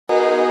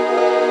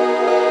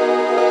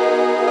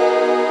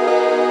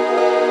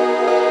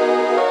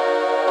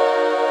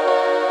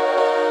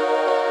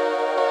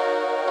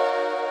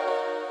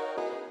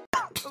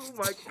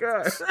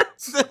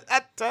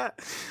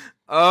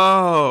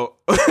Oh,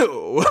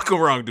 welcome,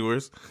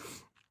 wrongdoers.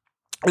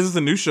 This is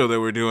a new show that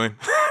we're doing.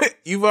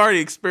 You've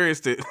already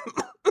experienced it,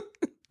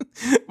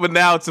 but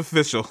now it's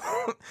official.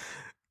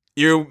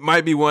 You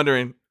might be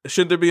wondering,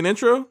 should there be an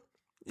intro?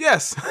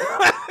 Yes.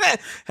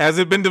 Has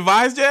it been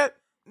devised yet?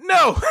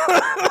 No.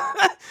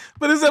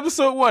 But it's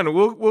episode 1.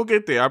 We'll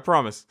get there, I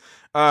promise.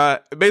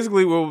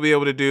 Basically, what we'll be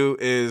able to do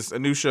is a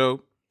new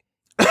show.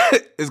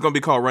 It's going to be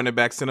called Run It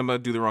Back Cinema.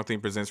 Do the Wrong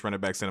Thing presents Run It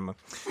Back Cinema.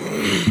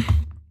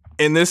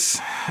 In this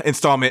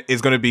installment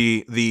is going to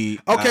be the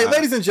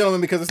ladies and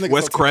gentlemen, because this nigga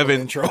Wes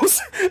Craven intros.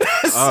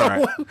 All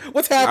right.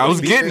 What's happening? I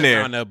was getting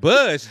there on the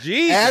bus.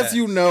 Jesus. As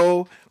you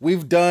know,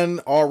 we've done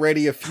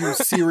already a few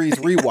series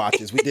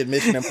rewatches. We did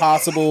Mission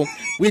Impossible.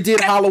 We did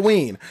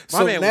Halloween.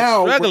 So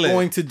now we're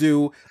going to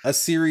do a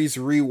series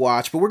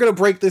rewatch, but we're going to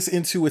break this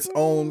into its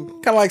own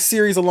kind of like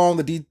series along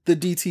the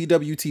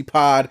DTWT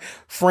pod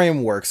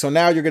framework. So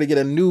now you're going to get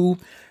a new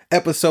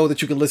episode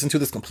that you can listen to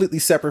that's completely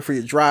separate for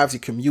your drives, your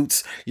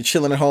commutes, you're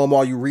chilling at home,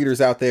 all you readers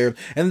out there.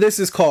 And this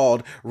is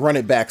called Run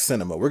It Back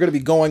Cinema. We're going to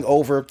be going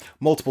over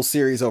multiple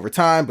series over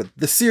time, but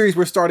the series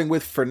we're starting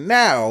with for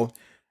now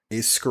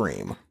is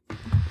Scream.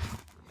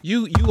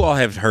 You all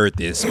have heard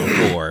this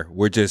before.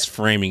 We're just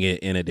framing it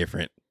in a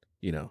different,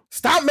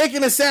 Stop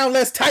making it sound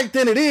less tight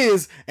than it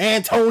is,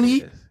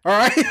 Antony.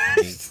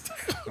 Yes.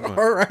 All right?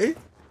 All right.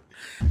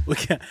 We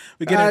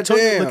got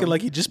Antonio looking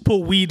like he just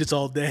pulled weeds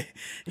all day,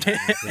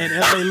 and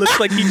LA looks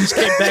like he just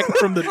came back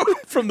from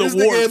the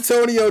war.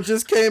 Antonio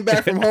just came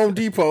back from Home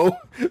Depot,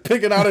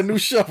 picking out a new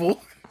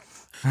shovel.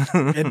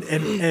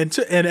 and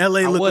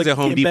LA looked like at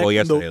Home Depot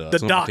yesterday. The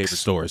docks. Paper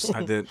stores.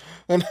 I did.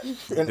 And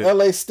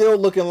LA still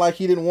looking like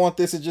he didn't want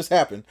this. It just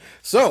happened.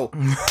 So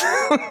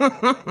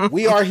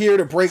we are here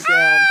to break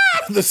down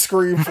the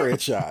Scream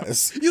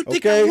franchise. You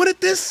think I wanted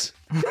this?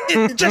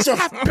 It just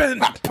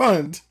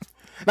happened.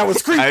 Now when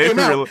Scream came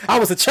out, I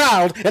was a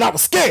child and I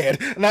was scared.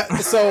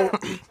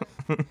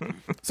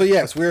 So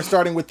yes, we're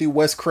starting with the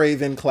Wes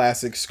Craven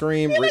classic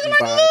Scream, written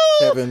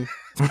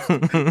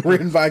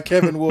by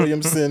Kevin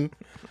Williamson.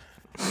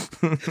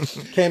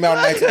 Came out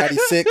in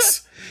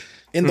 1996.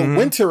 In the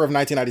winter of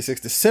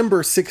 1996,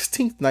 December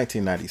 16th,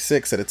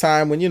 1996, at a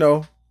time when,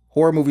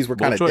 horror movies were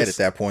kind of dead at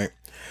that point.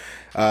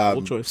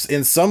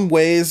 In some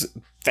ways,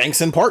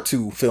 thanks in part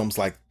to films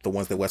like the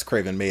ones that Wes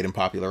Craven made and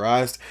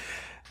popularized.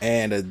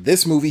 And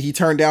this movie he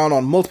turned down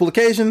on multiple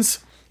occasions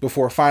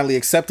before finally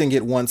accepting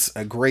it once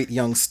a great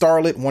young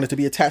starlet wanted to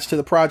be attached to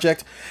the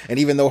project. And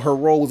even though her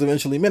role was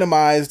eventually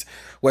minimized,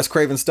 Wes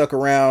Craven stuck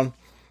around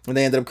and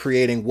they ended up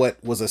creating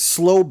what was a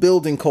slow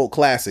building cult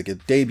classic.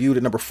 It debuted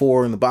at number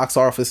 4 in the box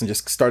office and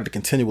just started to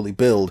continually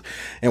build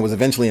and was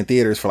eventually in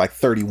theaters for like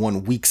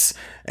 31 weeks.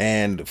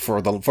 And for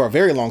a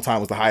very long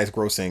time was the highest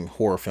grossing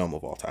horror film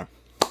of all time.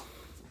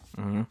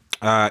 Mm-hmm.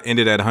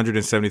 Ended at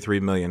 173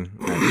 million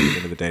at the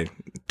end of the day.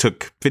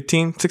 Took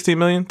 16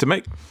 million to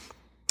make.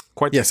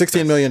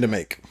 16 million to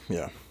make.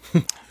 Yeah.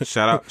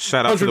 Shout out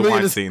to the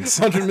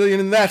Weinsteins. 100 million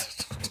in that.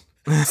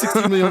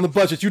 60 million on the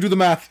budget. You do the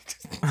math.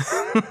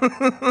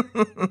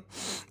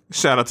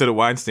 Shout out to the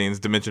Weinsteins,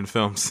 Dimension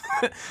Films.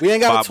 We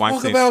ain't got to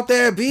talk about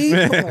that, B.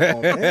 Come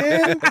on,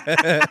 man.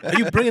 Are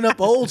you bringing up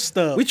old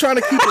stuff? We trying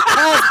to keep it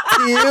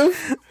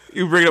positive.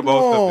 You bring up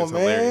old stuff.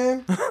 It's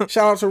hilarious. Man.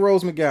 Shout out to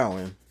Rose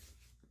McGowan.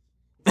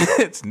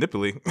 It's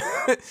nipply.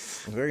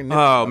 Very nipply.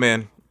 Oh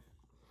man.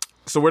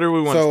 So where do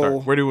we want to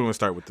start? Where do we want to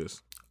start with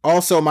this?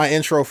 Also, my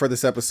intro for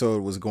this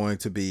episode was going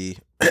to be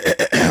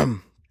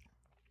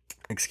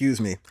excuse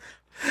me.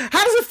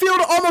 How does it feel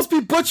to almost be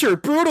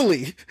butchered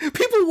brutally?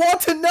 People want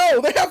to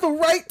know. They have the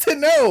right to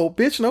know.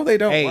 Bitch, no, they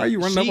don't. Why are you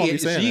running up on me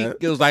saying that?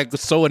 It was like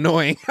so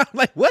annoying. I'm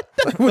like, what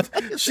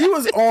the She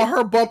was on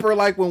her bumper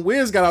like when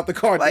Wiz got out the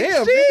car. Like,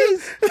 damn,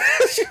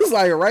 she was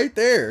like right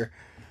there.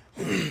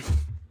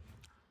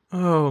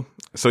 Oh.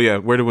 So yeah,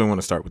 where do we want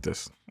to start with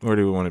this? Where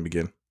do we want to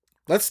begin?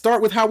 Let's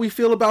start with how we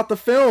feel about the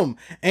film,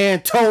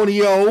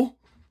 Antonio.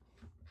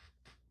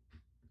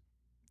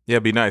 Yeah,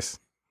 be nice.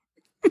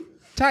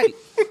 Tight.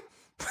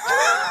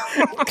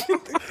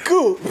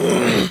 Cool.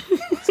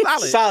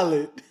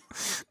 Solid.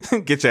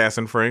 Get your ass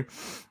in frame.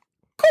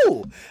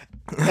 Cool.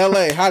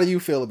 LA, how do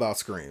you feel about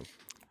Scream?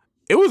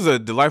 It was a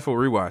delightful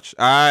rewatch.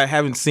 I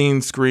haven't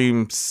seen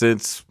Scream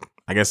since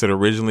I guess it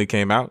originally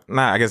came out.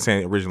 Nah, I guess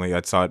originally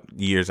I saw it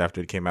years after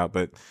it came out,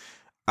 but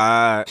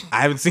I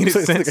haven't seen it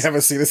since. I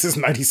haven't seen it since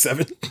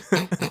 97.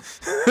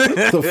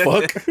 The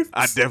fuck?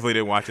 I definitely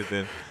didn't watch it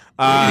then.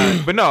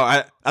 But no,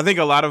 I think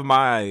a lot of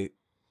my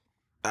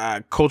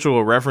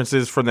cultural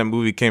references from that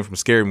movie came from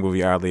Scary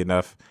Movie, oddly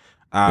enough.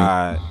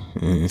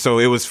 So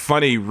it was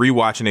funny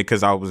rewatching it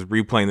because I was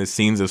replaying the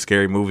scenes of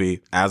Scary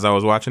Movie as I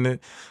was watching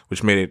it,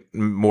 which made it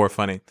more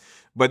funny.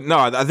 But no,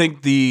 I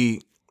think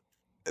the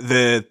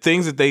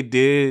things that they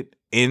did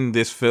in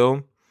this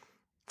film,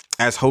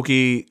 as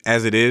hokey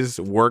as it is,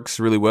 works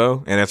really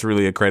well, and that's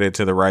really a credit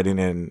to the writing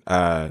and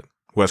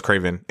Wes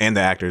Craven and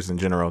the actors in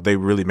general. They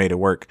really made it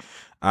work.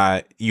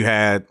 You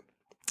had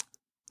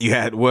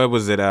what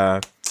was it?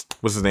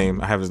 What's his name?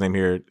 I have his name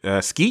here.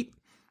 Skeet.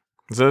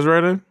 Is that his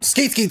right name?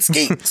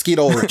 Skeet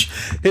Ulrich.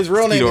 His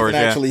real name Ulrich,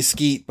 isn't actually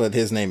Skeet, but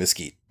his name is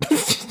Skeet.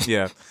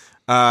 Yeah.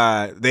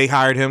 They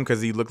hired him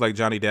because he looked like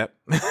Johnny Depp.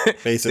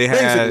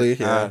 Basically,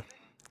 yeah.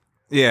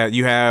 Yeah,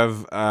 you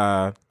have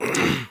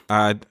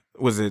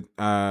was it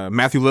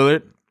Matthew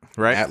Lillard,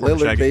 right? Matt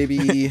Lillard,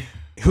 baby.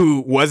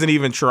 Who wasn't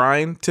even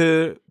trying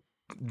to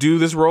do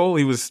this role.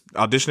 He was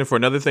auditioning for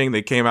another thing.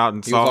 They came out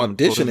and He saw was him.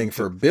 auditioning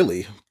for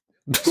Billy.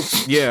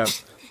 Yeah.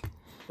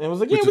 And it was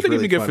like, yeah, Which we is think he'd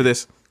really be good funny. for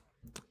this.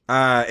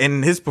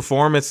 And his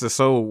performance is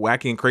so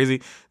wacky and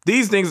crazy.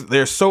 These things,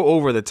 they're so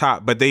over the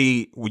top, but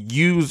they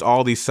use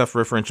all these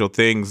self-referential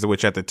things,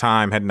 which at the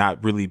time had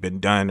not really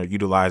been done or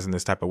utilized in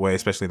this type of way,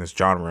 especially in this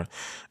genre.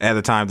 At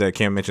the time that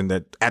Cam mentioned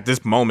that at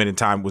this moment in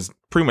time was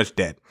pretty much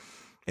dead.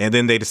 And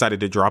then they decided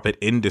to drop it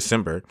in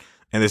December.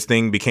 And this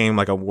thing became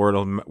like a word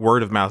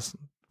of mouth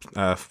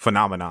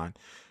phenomenon.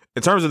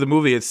 In terms of the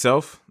movie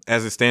itself,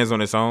 as it stands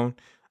on its own,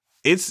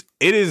 it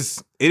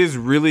is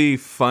really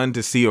fun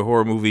to see a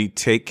horror movie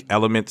take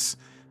elements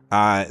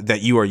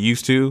that you are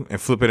used to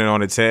and flipping it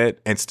on its head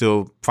and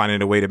still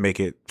finding a way to make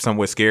it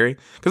somewhat scary.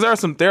 Because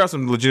there are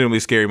some legitimately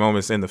scary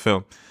moments in the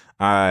film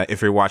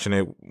if you're watching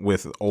it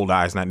with old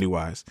eyes, not new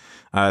eyes.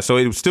 So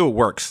it still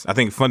works. I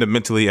think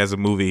fundamentally as a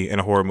movie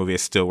and a horror movie, it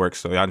still works.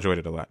 So I enjoyed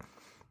it a lot.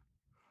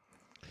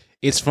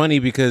 It's funny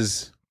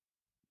because,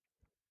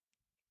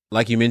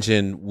 like you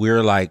mentioned,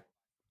 we're like,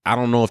 I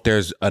don't know if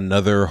there's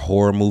another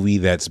horror movie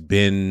that's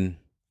been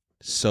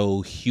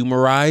so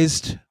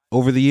humorized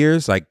over the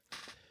years. Like,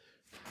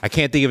 I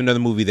can't think of another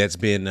movie that's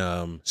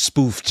been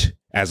spoofed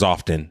as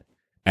often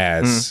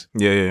as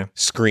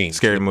Scream.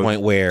 Scary to the movie. point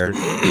where,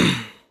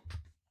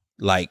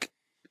 like,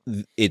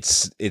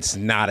 it's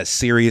not a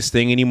serious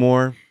thing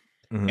anymore.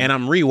 Mm-hmm. And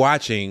I'm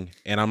rewatching,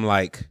 and I'm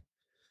like,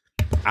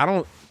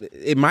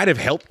 it might have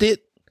helped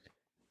it.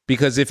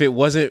 Because if it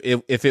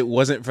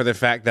wasn't for the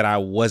fact that I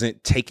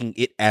wasn't taking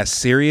it as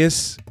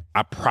serious,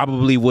 I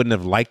probably wouldn't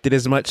have liked it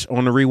as much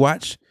on the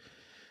rewatch.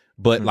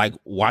 But like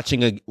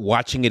watching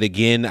it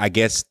again, I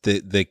guess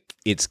the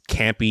its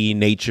campy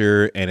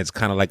nature and it's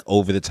kind of like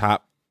over the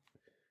top.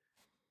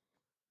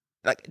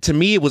 Like to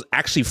me, it was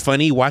actually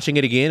funny watching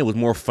it again. It was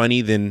more funny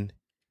than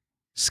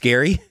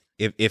scary,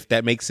 if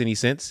that makes any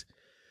sense.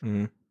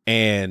 Mm-hmm.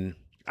 And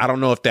I don't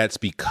know if that's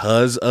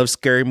because of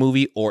Scary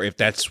Movie or if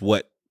that's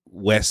what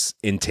Wes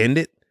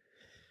intended,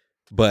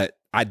 but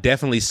I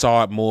definitely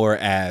saw it more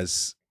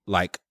as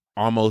like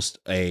almost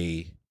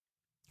a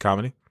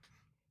comedy,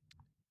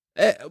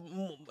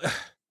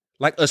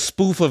 like a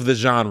spoof of the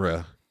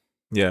genre.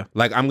 Yeah,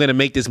 like I'm gonna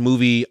make this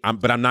movie,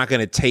 but I'm not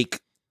gonna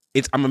take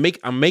it's. I'm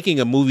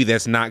making a movie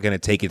that's not gonna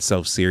take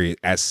itself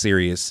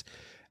serious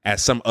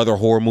as some other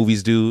horror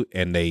movies do,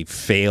 and they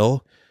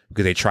fail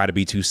because they try to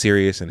be too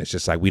serious, and it's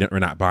just like we're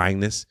not buying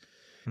this.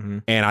 Mm-hmm.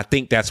 And I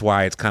think that's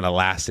why it's kind of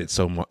lasted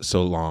so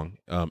long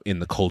in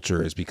the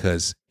culture, is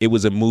because it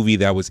was a movie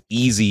that was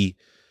easy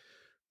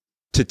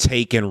to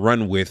take and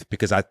run with,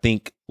 because I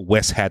think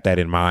Wes had that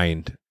in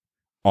mind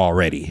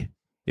already,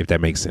 if that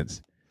makes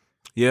sense.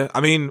 Yeah,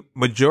 I mean,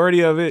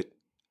 majority of it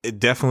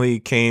definitely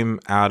came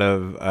out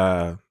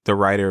of the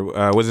writer.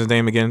 What's his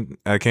name again,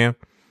 Cam?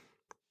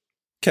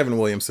 Kevin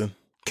Williamson.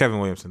 Kevin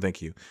Williamson,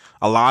 thank you.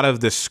 A lot of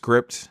the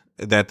script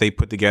that they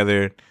put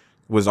together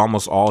was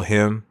almost all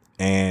him.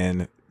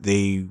 And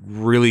they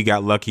really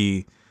got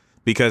lucky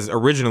because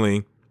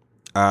originally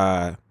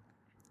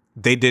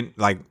they didn't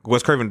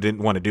Wes Craven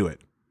didn't want to do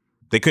it.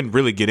 They couldn't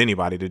really get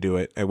anybody to do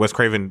it. And Wes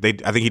Craven,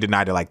 I think he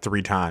denied it like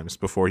 3 times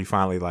before he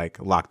finally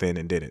locked in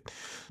and did it.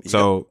 Yep.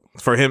 So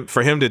for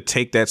him to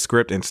take that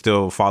script and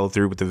still follow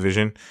through with the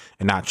vision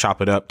and not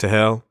chop it up to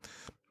hell,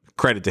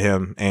 credit to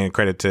him and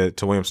credit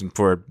to Williamson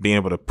for being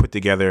able to put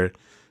together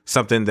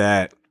something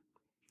that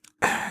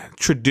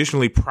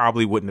traditionally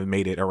probably wouldn't have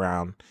made it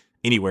around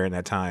anywhere in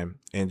that time.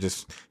 And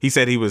just, he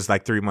said he was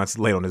like 3 months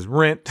late on his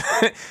rent.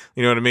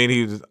 You know what I mean?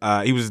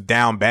 He was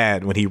down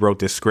bad when he wrote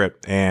this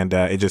script, and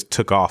it just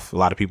took off. A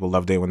lot of people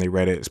loved it when they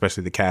read it,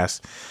 especially the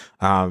cast,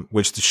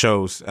 which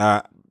shows.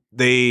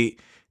 They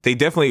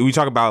definitely, we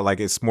talk about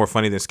like it's more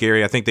funny than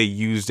scary. I think they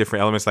use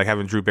different elements, like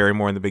having Drew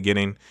Barrymore in the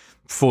beginning,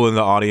 fooling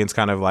the audience,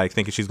 kind of like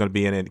thinking she's going to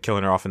be in it,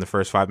 killing her off in the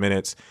first 5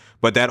 minutes.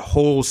 But that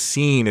whole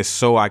scene is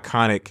so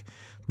iconic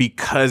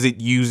because it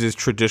uses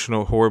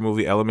traditional horror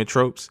movie element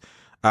tropes.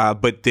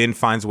 But then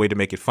finds a way to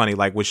make it funny.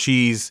 Like when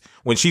she's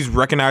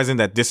recognizing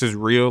that this is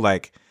real,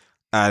 like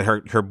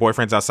her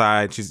boyfriend's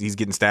outside, he's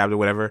getting stabbed or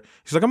whatever.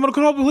 She's like, I'm gonna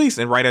call the police.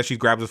 And right as she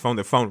grabs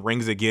the phone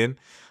rings again.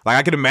 Like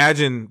I could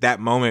imagine that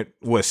moment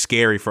was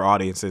scary for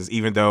audiences,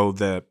 even though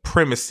the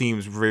premise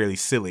seems really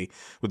silly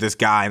with this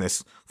guy in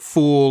this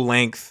full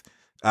length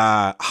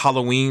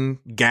Halloween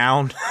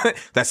gown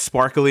that's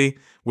sparkly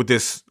with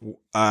this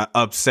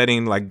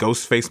upsetting like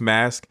ghost face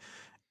mask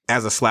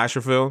as a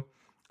slasher film.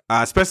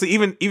 Especially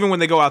even when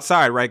they go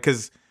outside, right?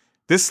 Because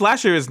this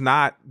slasher is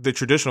not the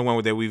traditional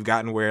one that we've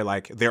gotten where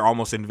like they're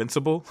almost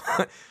invincible.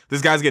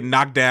 This guy's getting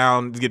knocked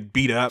down, get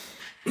beat up,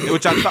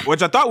 which I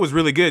thought was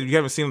really good. You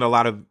haven't seen a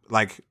lot of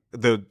like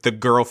the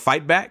girl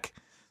fight back.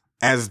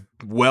 as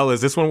well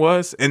as this one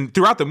was, and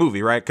throughout the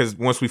movie, right? Because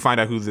once we find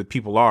out who the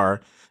people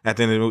are at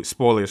the end of the movie,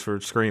 spoilers for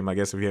Scream, I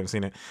guess if you haven't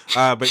seen it.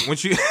 But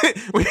once you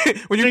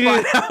when you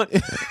find out,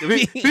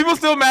 people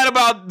still mad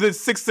about the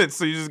Sixth Sense,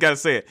 so you just gotta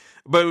say it.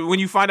 But when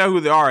you find out who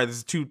they are,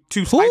 there's two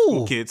high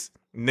school kids,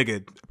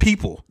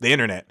 people, the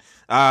internet.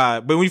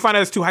 But when you find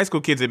out it's two high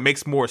school kids, it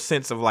makes more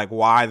sense of like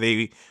why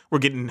they were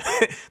getting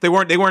they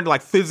weren't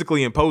like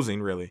physically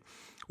imposing really,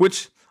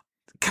 which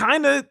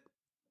kind of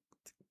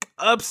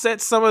upset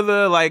some of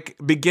the like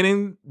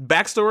beginning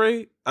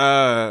backstory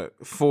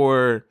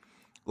for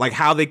like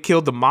how they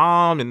killed the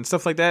mom and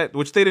stuff like that,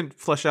 which they didn't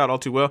flesh out all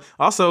too well.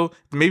 Also,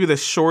 maybe the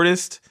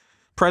shortest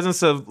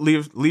presence of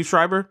Liev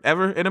Schreiber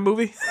ever in a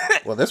movie.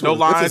 Well, no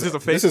lines, just a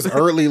face. This is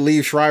early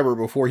Liev Schreiber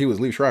before he was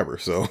Liev Schreiber,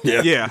 so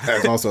yeah.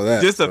 That's also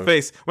that. Just a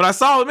face. When I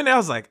saw him in there, I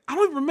was like, I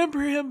don't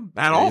remember him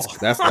at all.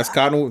 That's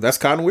kind of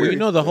weird. Well, you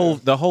know,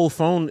 the whole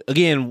phone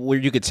again, where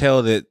you could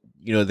tell that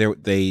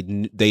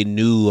they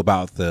knew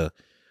about the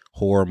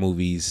horror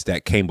movies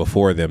that came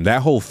before them.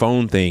 That whole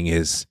phone thing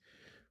is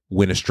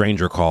When a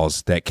Stranger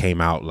Calls, that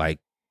came out like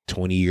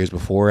 20 years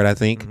before it, I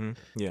think. Mm-hmm.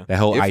 Yeah, that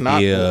whole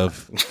idea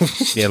of it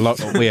was in the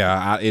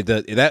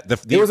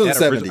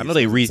 70s. I know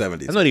they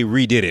 70s. I know they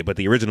redid it, but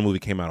the original movie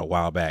came out a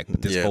while back.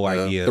 But this whole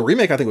idea, the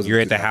remake, I think, was you're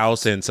at the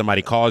house and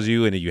somebody calls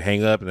you, and then you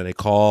hang up, and then they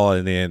call,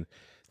 and then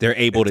they're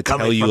able to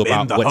tell you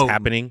about what's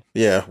happening.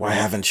 Yeah, why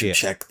haven't you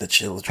checked the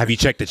children? Have you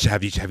checked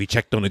have you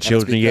checked on the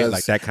children yet?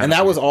 Like that kind and of.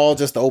 And that was all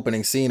just the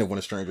opening scene of When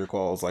a Stranger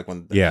Calls. Like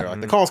when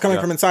like, the call's coming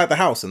from inside the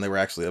house, and they were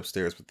actually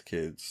upstairs with the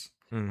kids.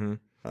 Mm-hmm.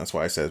 That's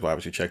why I says, why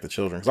haven't you checked the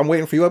children? Because I'm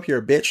waiting for you up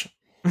here, bitch.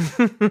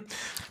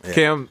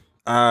 Cam,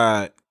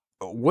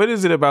 what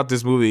is it about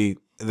this movie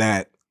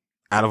that,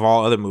 out of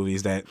all other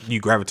movies, that you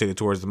gravitated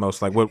towards the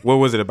most? Like, what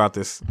was it about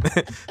this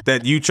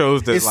that you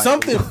chose to? It's like,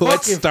 something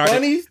fucking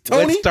funny,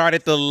 Tony. Let's start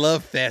at the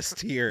love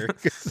fest here.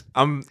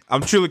 I'm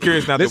truly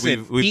curious now that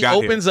we've got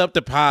him. He opens up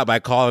the pod by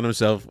calling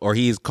himself, or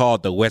he's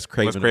called the Wes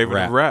Craven of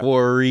rap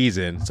for a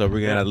reason. So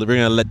we're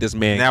gonna let this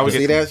man. Now we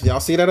see that. Y'all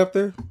see that up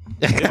there?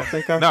 Yeah.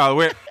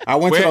 I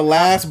went to the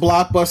last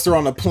Blockbuster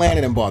on the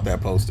planet and bought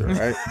that poster.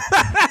 Right.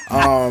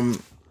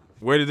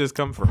 Where did this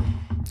come from?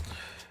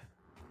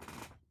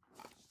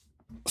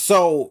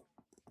 So,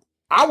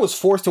 I was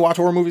forced to watch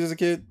horror movies as a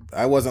kid.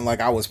 I wasn't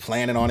like I was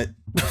planning on it.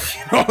 You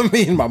know what I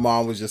mean? My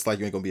mom was just like,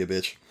 you ain't gonna be a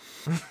bitch.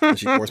 And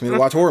she forced me to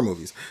watch horror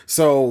movies.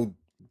 So,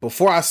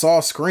 before I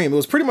saw Scream, it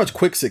was pretty much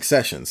quick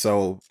succession.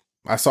 So,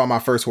 I saw my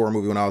first horror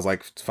movie when I was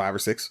like 5 or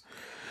 6.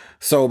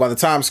 So, by the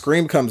time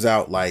Scream comes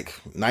out, like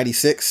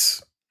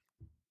 96,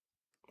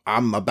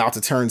 I'm about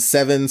to turn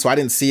 7. So, I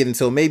didn't see it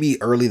until maybe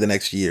early the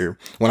next year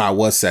when I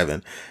was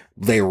 7.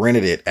 They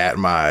rented it at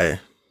my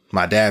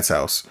dad's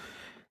house.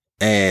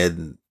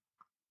 And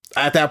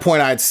at that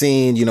point, I'd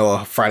seen,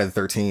 Friday the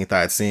 13th.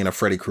 I'd seen a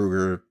Freddy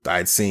Krueger.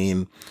 I'd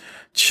seen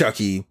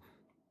Chucky.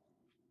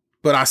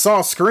 But I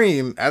saw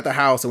Scream at the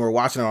house and we're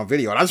watching it on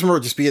video. And I just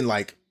remember just being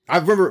like,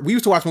 we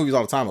used to watch movies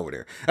all the time over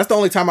there. That's the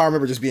only time I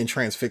remember just being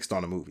transfixed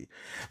on a movie.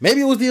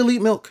 Maybe it was the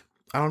Elite Milk.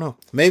 I don't know.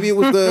 Maybe it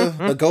was the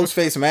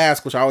Ghostface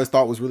mask, which I always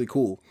thought was really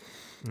cool.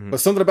 Mm-hmm.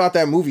 But something about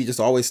that movie just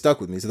always stuck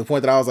with me to the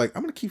point that I was like,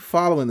 I'm going to keep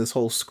following this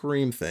whole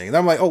Scream thing. And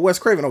I'm like, oh, Wes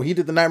Craven. Oh, he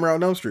did the Nightmare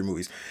on Elm Street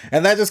movies.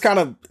 And that just kind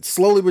of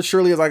slowly but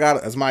surely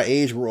as my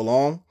age grew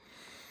along,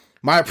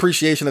 my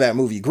appreciation of that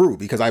movie grew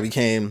because I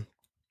became,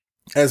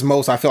 I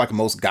feel like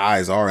most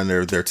guys are in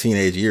their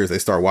teenage years, they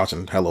start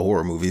watching hella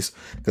horror movies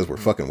because we're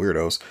fucking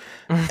weirdos.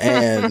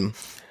 And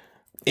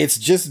it's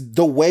just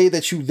the way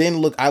that you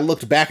then I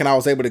looked back and I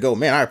was able to go,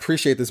 man, I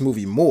appreciate this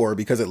movie more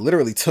because it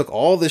literally took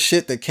all the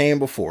shit that came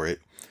before it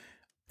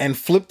and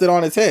flipped it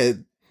on its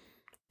head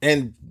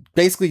and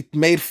basically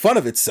made fun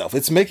of itself.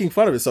 It's making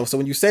fun of itself. So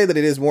when you say that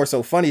it is more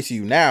so funny to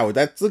you now,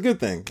 that's a good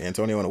thing,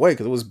 Antonio, in a way,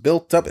 because it was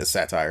built up as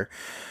satire.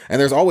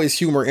 And there's always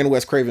humor in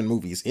Wes Craven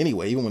movies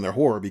anyway, even when they're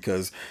horror,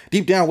 because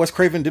deep down, Wes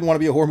Craven didn't want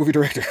to be a horror movie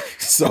director.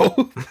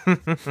 So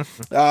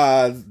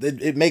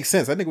it makes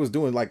sense. I think it was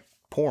doing like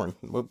porn.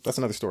 Well, that's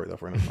another story though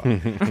for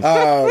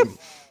another time.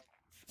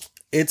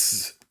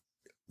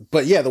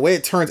 But yeah, the way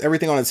it turns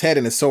everything on its head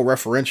and is so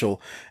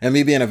referential, and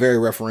me being a very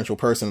referential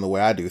person in the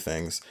way I do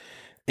things,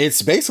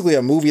 it's basically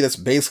a movie that's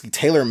basically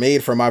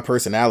tailor-made for my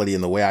personality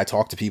and the way I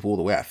talk to people,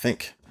 the way I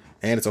think.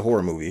 And it's a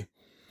horror movie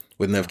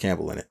with Neve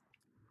Campbell in it.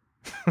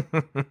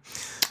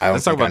 I don't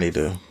think I need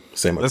to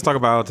say much. Let's talk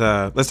about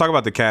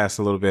the cast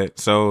a little bit.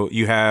 So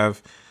you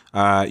have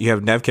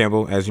Neve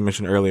Campbell, as you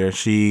mentioned earlier.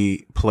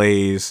 She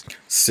plays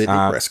Sidney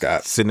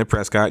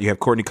Prescott. You have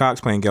Courtney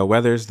Cox playing Gail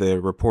Weathers, the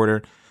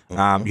reporter. You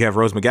have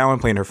Rose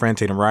McGowan playing her friend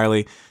Tatum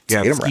Riley. You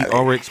have Steve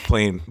Ulrich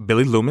playing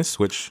Billy Loomis,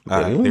 which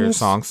their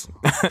songs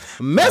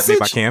Message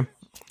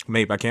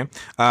made by Cam.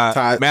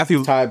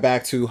 Matthew tied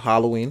back to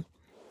Halloween.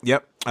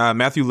 Yep.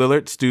 Matthew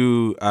Lillard,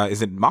 Stu.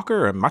 Is it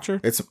Mocker or Macher?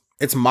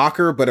 It's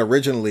Mocker, but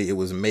originally it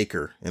was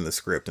Maker in the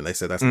script, and they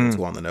said that's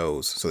too on the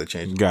nose, so they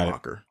changed it to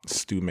Mocker.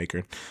 Stu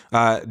Maker.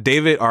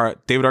 David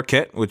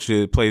Arquette, which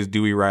plays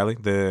Dewey Riley,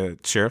 the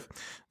sheriff.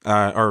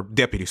 Or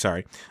deputy,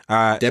 sorry.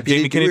 Deputy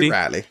Jamie Kennedy.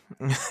 Riley.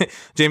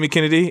 Jamie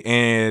Kennedy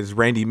as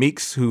Randy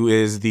Meeks, who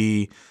is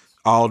the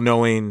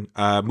all-knowing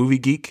movie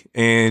geek,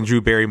 and Drew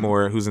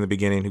Barrymore, who's in the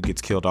beginning, who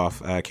gets killed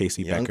off,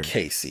 Casey Young Becker.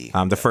 Casey.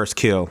 The first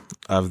kill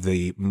of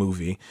the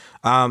movie.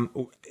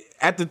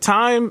 At the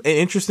time, an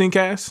interesting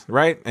cast,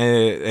 right?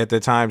 At the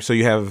time, so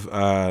you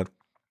have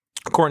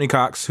Courtney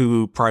Cox,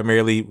 who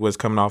primarily was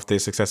coming off the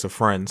success of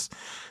Friends.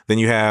 Then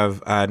you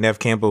have Neve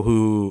Campbell,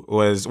 who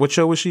was, what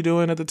show was she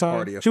doing at the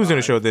time? She was in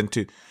a show then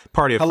too.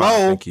 Party of Five.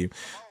 Thank you.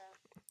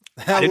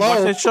 Hello. I didn't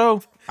watch that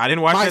show. I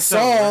didn't watch that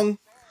song. Show.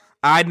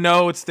 I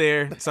know it's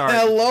there. Sorry.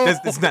 Hello.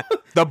 It's not,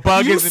 the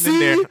bug You isn't in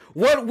there.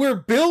 What we're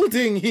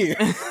building here.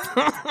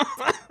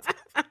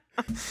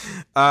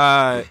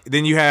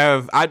 Then you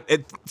have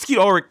Skeet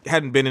Ulrich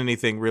hadn't been in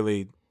anything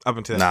really up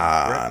until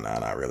that point, right? Nah,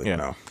 not really. Yeah.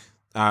 No.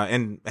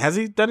 And has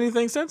he done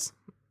anything since?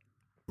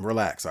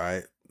 Relax, all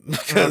right.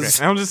 Okay.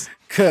 I'm just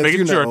Because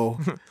making sure.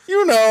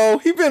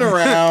 He been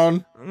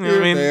around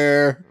here,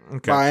 there,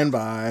 okay. by and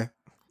by.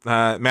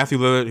 Matthew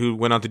Lillard, who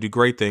went on to do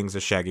great things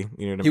as Shaggy. You know what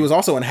I mean? He was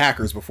also in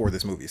Hackers before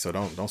this movie, so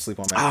don't sleep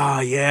on that.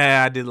 Oh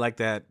yeah, I did like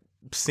that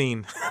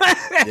scene.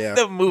 Yeah.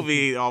 The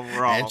movie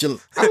overall.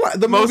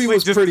 The movie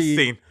was just pretty. the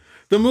scene.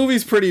 The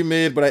movie's pretty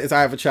mid, but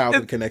I have a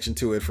childhood connection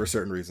to it for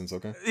certain reasons.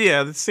 Okay.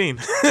 Yeah, the scene.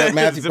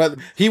 But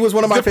he was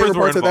one of my Zippers favorite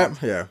were parts of that.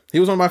 involved. Yeah, he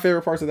was one of my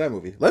favorite parts of that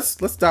movie. Let's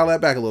dial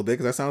that back a little bit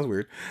because that sounds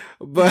weird.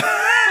 But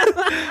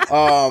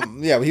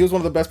yeah, he was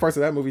one of the best parts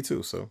of that movie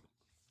too. So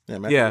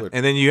yeah,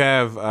 and then you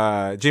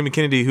have Jamie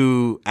Kennedy,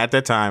 who at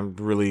that time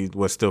really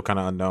was still kind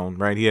of unknown,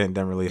 right? He hadn't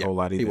done really a whole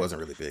lot either. He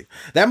wasn't really big.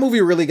 That movie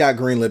really got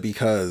greenlit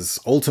because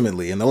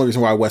ultimately, and the only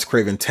reason why Wes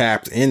Craven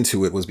tapped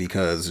into it was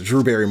because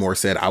Drew Barrymore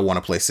said, "I want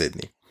to play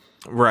Sydney."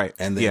 Right.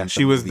 And then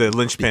she was the movie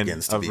linchpin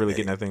begins to of be really made.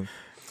 getting that thing.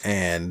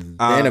 And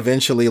then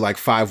eventually, like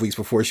 5 weeks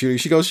before shooting,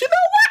 she goes, "You know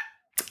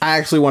what? I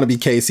actually want to be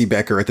Casey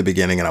Becker at the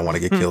beginning, and I want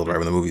to get killed right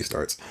when the movie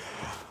starts."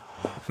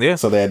 Yeah.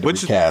 So they had to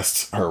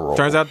recast her role.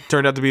 Turned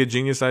out to be a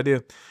genius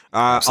idea.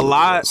 A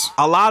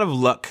lot of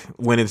luck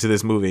went into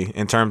this movie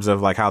in terms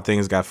of like how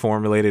things got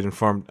formulated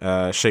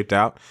and shaped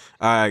out.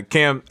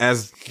 Cam,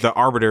 as the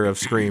arbiter of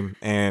Scream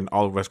and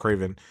all of Wes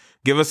Craven,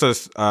 give us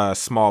a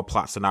small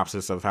plot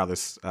synopsis of how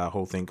this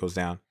whole thing goes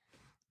down.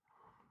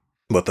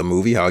 But the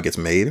movie, how it gets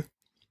made?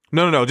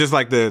 No, just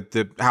like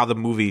the how the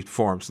movie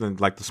forms and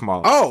like the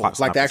small.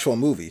 Like the actual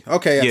movie.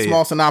 Okay, a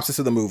small synopsis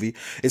of the movie.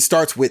 It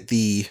starts with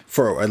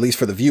at least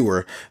for the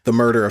viewer, the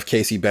murder of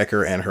Casey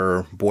Becker and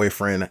her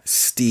boyfriend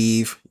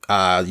Steve.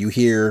 You'll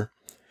hear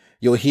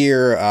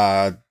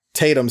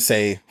Tatum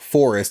say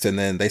Forrest, and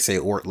then they say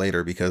Ort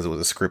later because it was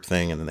a script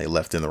thing, and then they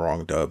left in the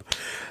wrong dub.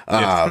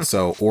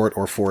 So Ort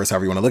or Forrest,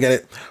 however you want to look at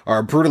it,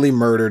 are brutally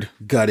murdered,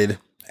 gutted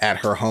at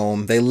her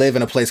home. They live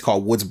in a place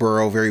called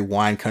Woodsboro, very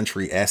wine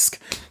country-esque,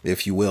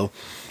 if you will.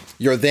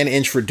 You're then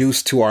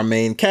introduced to our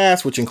main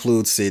cast, which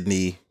includes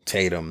Sydney,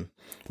 Tatum,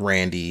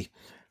 Randy,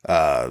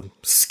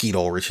 Skeet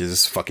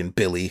Ulrich's fucking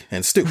Billy,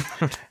 and Stu.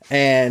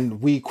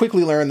 And we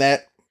quickly learn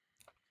that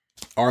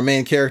our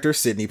main character,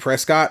 Sydney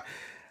Prescott,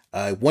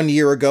 1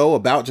 year ago,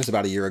 just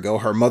about a year ago,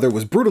 her mother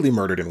was brutally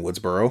murdered in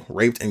Woodsboro,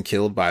 raped and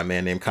killed by a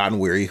man named Cotton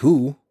Weary,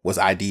 who was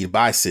ID'd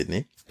by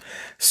Sydney.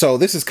 So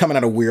this is coming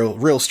at a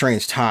real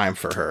strange time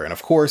for her. And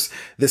of course,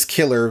 this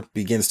killer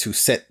begins to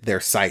set their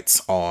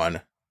sights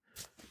on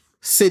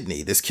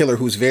Sydney, this killer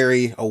who's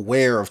very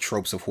aware of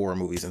tropes of horror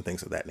movies and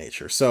things of that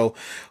nature. So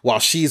while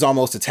she's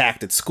almost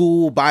attacked at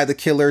school by the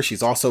killer,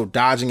 she's also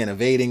dodging and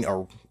evading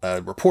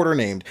a reporter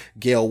named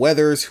Gail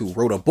Weathers, who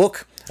wrote a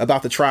book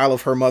about the trial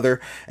of her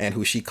mother and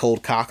who she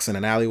cold cocks in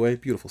an alleyway.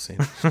 Beautiful scene.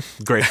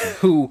 Great.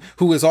 Who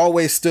has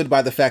always stood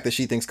by the fact that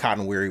she thinks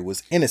Cotton Weary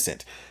was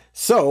innocent.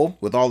 So,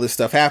 with all this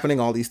stuff happening,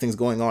 all these things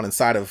going on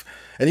inside of,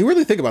 and you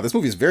really think about it, this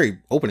movie is very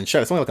open and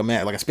shut. It's only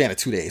like a span of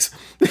 2 days.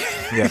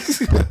 Yes.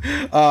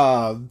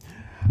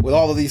 With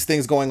all of these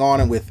things going on,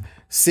 and with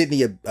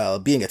Sydney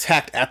being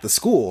attacked at the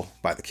school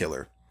by the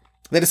killer,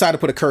 they decide to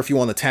put a curfew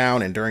on the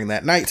town. And during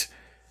that night,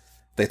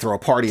 they throw a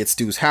party at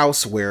Stu's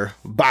house where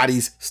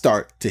bodies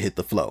start to hit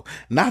the flow.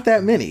 Not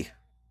that many,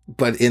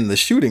 but in the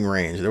shooting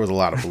range, there was a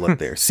lot of blood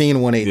there.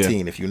 Scene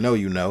 118, If you know,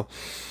 you know.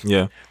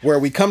 Yeah. Where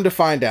we come to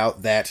find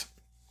out that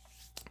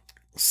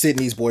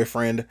Sydney's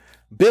boyfriend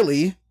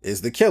Billy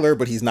is the killer,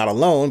 but he's not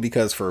alone,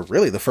 because for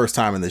really the first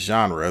time in the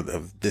genre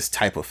of this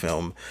type of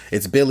film,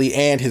 it's Billy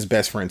and his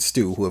best friend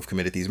Stu who have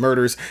committed these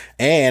murders,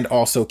 and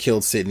also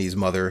killed Sydney's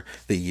mother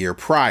the year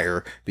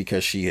prior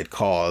because she had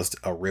caused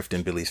a rift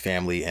in Billy's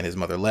family and his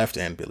mother left,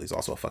 and Billy's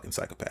also a fucking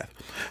psychopath.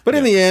 But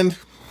in the end,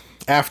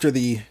 after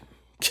the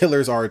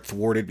killers are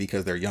thwarted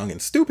because they're young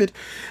and stupid,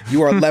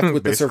 you are left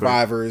with the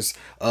survivors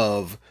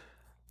of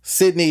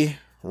Sydney,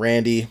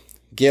 Randy,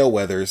 Gail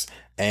Weathers,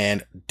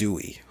 and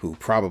Dewey, who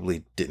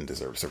probably didn't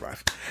deserve to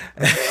survive.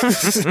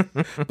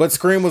 But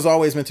Scream was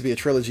always meant to be a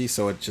trilogy,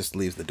 so it just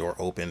leaves the door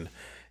open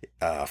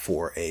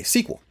for a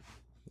sequel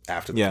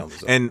after the film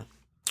is over. And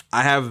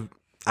I have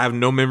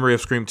no memory of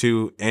Scream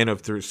 2 and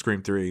of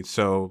Scream 3,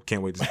 so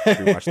can't wait to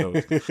rewatch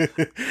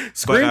those.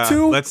 Scream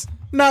 2,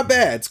 not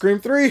bad. Scream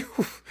 3,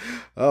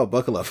 oh,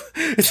 buckle up.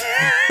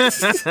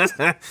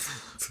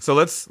 So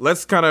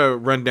let's kind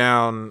of run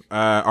down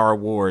our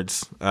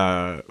awards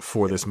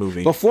for this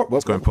movie. Before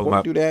let's go and pull them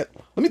up. Do that,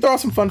 let me throw out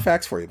some fun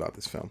facts for you about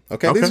this film.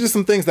 Okay, these are just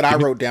some things that I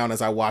wrote down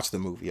as I watched the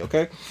movie.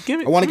 Okay,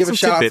 I want to give a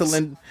shout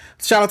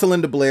out to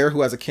Linda Blair,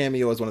 who has a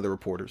cameo as one of the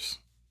reporters.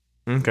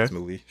 Okay, this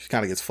movie, she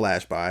kind of gets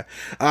flashed by.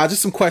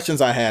 Just some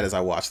questions I had as I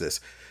watched this.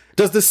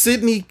 Does the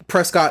Sidney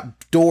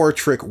Prescott door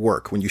trick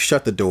work when you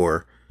shut the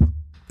door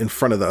in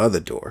front of the other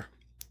door?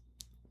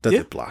 Does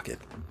it block it?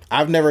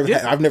 I've never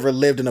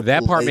lived in a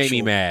that part made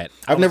me mad.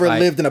 I've never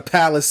lived in a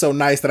palace so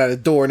nice that I had a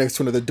door next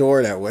to another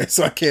door that way,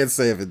 so I can't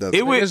say if it does.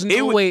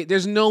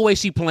 There's no way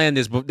she planned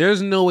this, but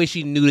there's no way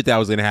she knew that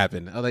was gonna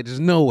happen. I was like, there's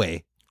no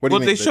way. What do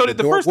you mean? They showed it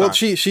the first time. Well,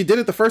 she did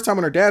it the first time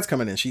when her dad's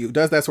coming in. She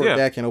does that so her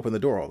dad can't open the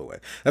door all the way.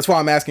 That's why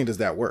I'm asking, does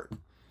that work?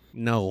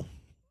 No.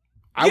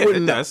 I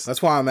wouldn't know.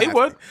 That's why I'm asking. It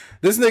would.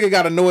 This nigga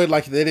got annoyed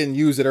like they didn't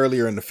use it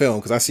earlier in the film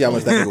because I see how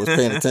much that nigga was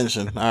paying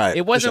attention. All right.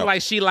 It wasn't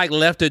like she like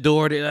left the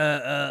door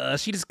to,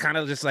 she just kind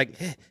of just like,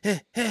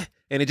 and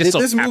it just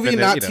did this movie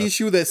not teach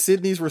you that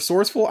Sydney's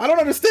resourceful? I don't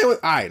understand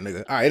what. All right,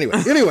 nigga. All right, anyway.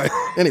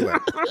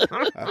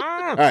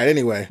 All right,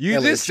 anyway.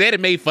 You just said it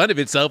made fun of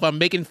itself. I'm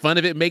making fun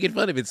of it, making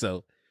fun of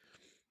itself.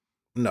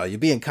 No, you're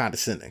being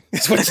condescending.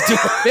 That's what you're doing.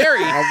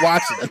 Very. I'm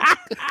watching you.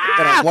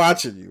 And I'm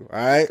watching you. All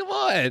right. Come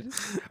on.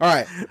 All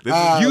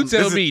right. You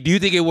tell me. Do you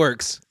think it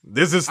works?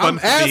 This is fun. I'm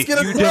asking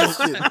a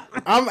question.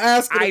 I'm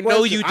asking. I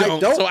know you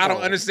don't. So I don't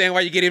understand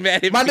why you're getting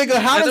mad at me. My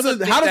nigga, how does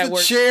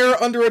a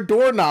chair under a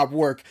doorknob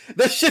work?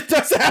 That shit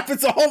does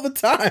happens all the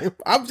time.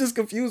 I'm just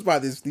confused by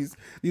these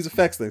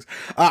effects things.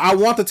 I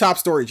want the top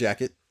story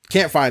jacket.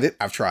 Can't find it.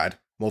 I've tried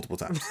multiple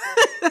times.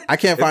 I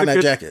can't find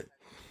that jacket.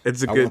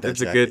 It's a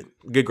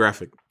good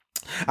graphic.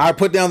 I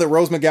put down that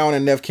Rose McGowan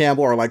and Nev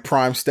Campbell are like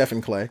prime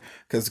Stephen Clay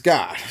because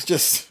God,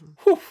 just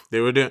whew.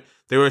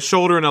 They were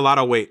shouldering a lot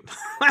of weight.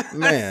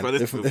 Man,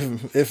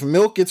 if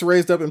milk gets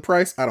raised up in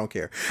price, I don't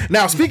care.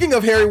 Now, speaking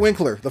of Harry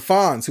Winkler, the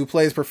Fonz, who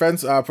plays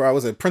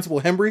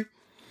Principal Hembry.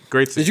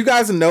 Great scene. Did you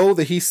guys know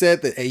that he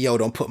said that, hey, yo,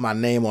 don't put my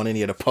name on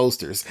any of the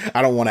posters.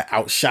 I don't want to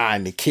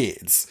outshine the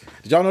kids.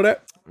 Did y'all know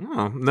that?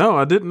 Oh, no,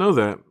 I didn't know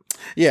that.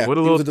 Yeah, what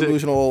he was a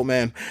delusional old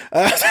man.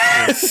 Yeah,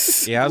 I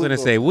was going to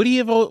say, would he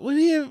have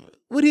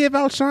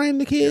outshined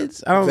the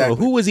kids? I don't know.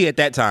 Who was he at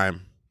that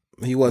time?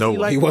 He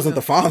wasn't. He wasn't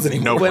the Fonz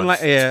anymore.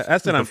 Yeah,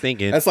 that's what I'm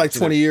thinking. That's like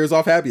 20 years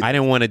off Happy. I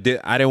didn't want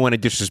to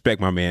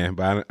disrespect my man,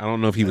 but I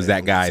don't know if he was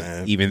that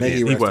guy. Even then,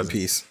 he rest in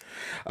peace.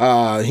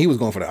 He was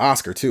going for the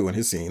Oscar too in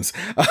his scenes.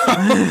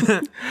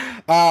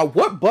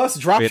 What bus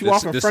drops you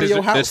off in front of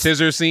your house? The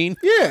scissor scene.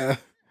 Yeah,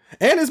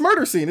 and his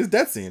murder scene, his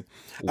death scene.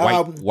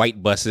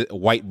 White buses,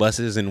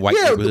 and white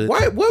neighborhoods.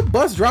 What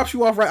bus drops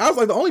you off right? I was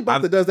like, the only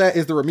bus that does that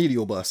is the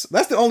remedial bus.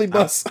 That's the only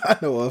bus I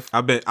know of.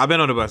 I've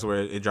been on a bus where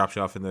it drops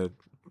you off in the.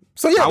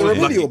 So yeah, the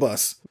remedial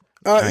bus.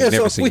 I've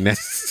never seen that.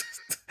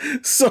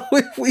 So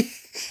if we,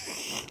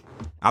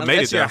 I made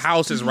it. Your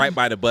house is right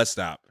by the bus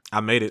stop. I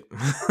made it.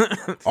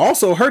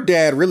 Also, her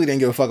dad really didn't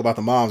give a fuck about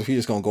the moms if he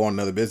just gonna go on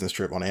another business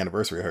trip on the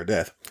anniversary of her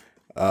death.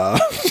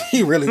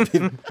 He really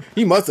didn't.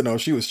 He must have known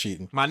she was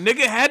cheating. My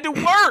nigga had to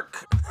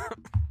work.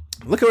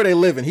 Look at where they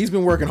living. He's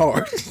been working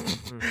hard.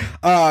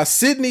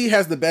 Sydney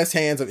has the best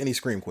hands of any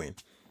Scream Queen.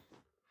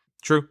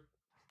 True.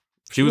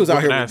 She was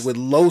out here with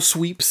low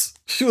sweeps.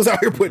 She was out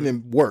here putting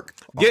in work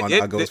on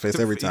Ghostface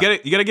every time.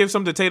 You gotta give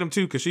some to Tatum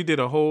too, because she did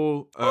a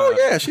whole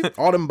she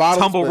all them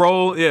bottles tumble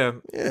roll. Yeah,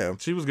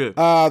 she was good.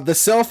 The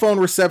cell phone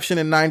reception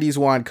in 90s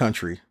wine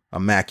country,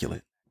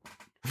 immaculate.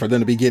 For them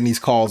to be getting these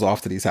calls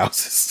off to these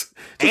houses.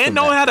 And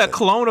know how to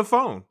clone a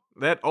phone.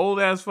 That old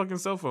ass fucking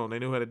cell phone. They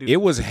knew how to do that.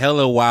 It was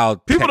hella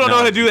wild. People don't know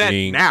how to do that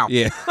now.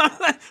 Yeah.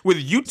 With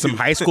YouTube.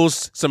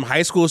 Some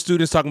high school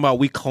students talking about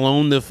we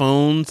cloned the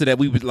phone so that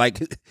we would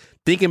like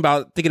thinking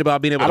about being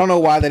able to. I don't know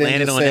why they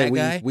didn't just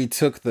say we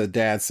took the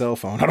dad's cell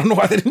phone. I don't know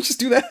why they didn't just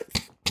do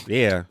that.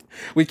 Yeah.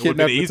 We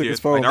kidnapped and took his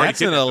phone. Like,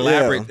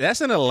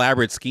 that's an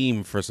elaborate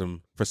scheme for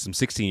some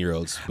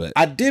 16-year-olds. But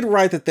I did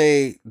write that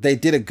they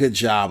did a good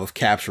job of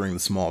capturing the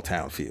small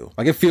town feel.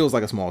 Like it feels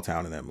like a small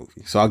town in that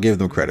movie. So I'll give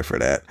them credit for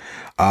that.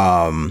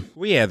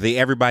 The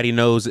everybody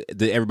knows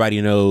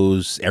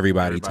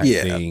everybody type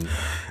thing.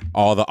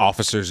 All the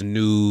officers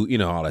knew,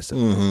 all that stuff.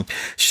 Mm-hmm.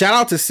 Shout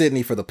out to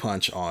Sydney for the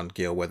punch on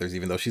Gale Weathers,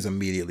 even though she's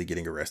immediately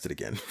getting arrested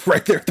again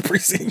right there at the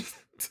precinct.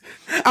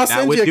 I'll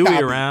send you a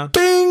copy. Around.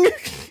 Bing!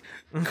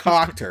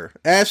 Cocked her,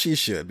 as she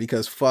should,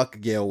 because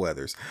fuck Gale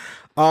Weathers.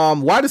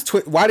 Why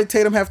did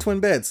Tatum have twin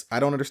beds?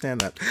 I don't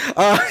understand that.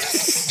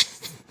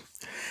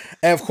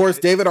 And of course,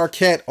 David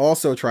Arquette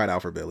also tried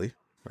out for Billy.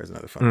 There's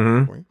another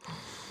fun for you.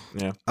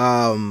 Yeah.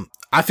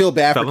 I feel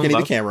bad for Kenny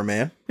the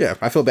cameraman. Yeah,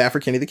 I feel bad for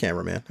Kenny the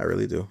cameraman. I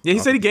really do. Yeah, he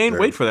said he gained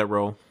weight for that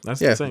role.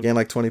 That's insane. Gained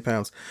like 20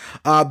 pounds.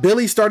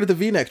 Billy started the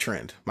V-neck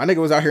trend. My nigga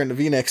was out here in the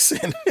V-necks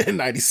in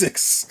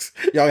 96.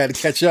 Y'all had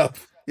to catch up.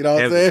 You know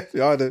what I'm saying?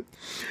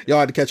 Y'all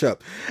had to catch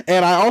up.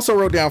 And I also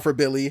wrote down for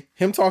Billy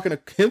him talking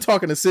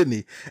to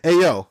Sydney. Hey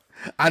yo,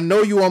 I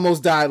know you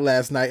almost died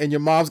last night and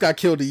your mom's got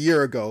killed a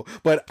year ago,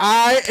 but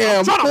I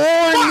am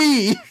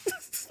horny.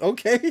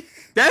 Okay.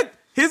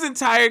 His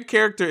entire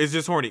character is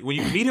just horny. When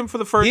you meet him for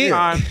the first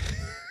time,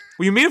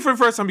 when you meet him for the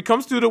first time, he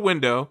comes through the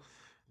window.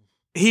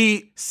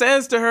 He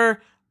says to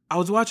her, "I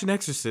was watching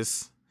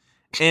Exorcist,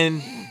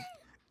 and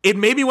it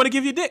made me want to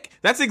give you dick."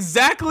 That's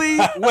exactly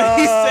what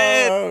he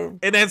said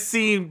in that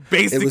scene.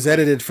 Basically, it was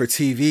edited for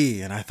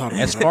TV, and I thought,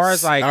 as far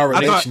as like our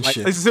I thought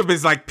relationship,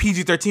 it's like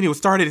PG-13. It was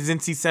started as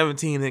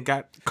NC-17 and it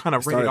got kind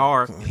of rated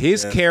R.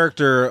 his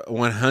character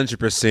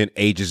 100%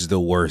 ages the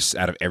worst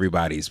out of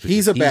everybody's.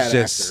 He's a bad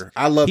actor.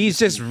 I love. He's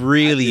just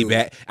really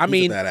bad. I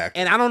mean,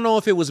 and I don't know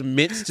if it was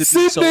meant to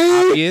be so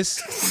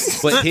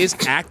obvious, but his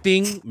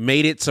acting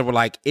made it so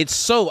like it's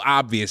so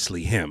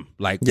obviously him.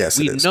 Like, yes,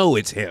 we know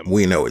it's him.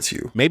 We know it's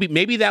you.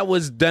 Maybe that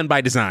was done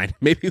by design.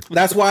 Maybe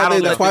that's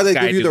why they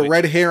give you the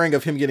red herring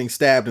of him getting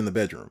stabbed in the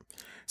bedroom,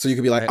 so you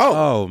could be like,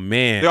 oh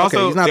man.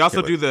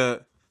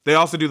 They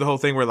also do the whole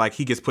thing where like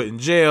he gets put in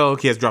jail.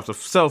 He has dropped a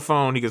cell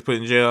phone. He gets put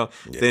in jail.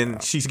 Yeah. Then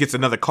she gets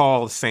another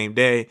call the same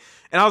day,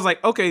 and I was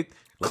like, okay.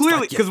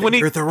 Clearly, because when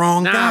he the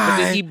wrong guy, but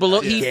then he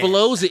blows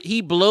it.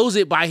 He blows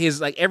it by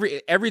his like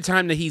every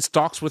time that he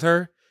stalks with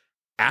her.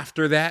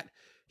 After that,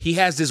 he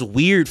has this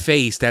weird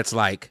face that's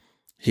like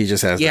he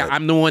just has. Yeah,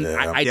 I'm the one.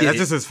 Yeah. I did that's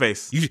just his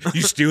face.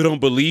 You still don't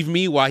believe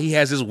me? While he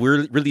has this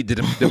weird, really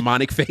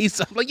demonic face.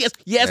 I'm like,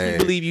 yes, we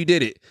believe you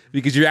did it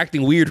because you're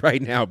acting weird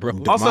right now, bro.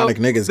 Demonic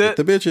niggas get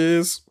the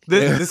bitches.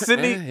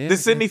 The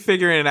Sydney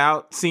figuring it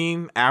out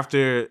scene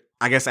after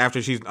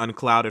she's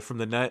unclouded from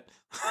the nut.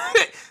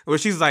 Where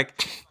she's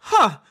like,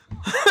 huh.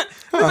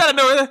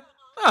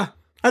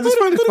 I just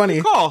find it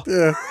funny. Call.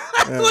 Yeah.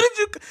 What did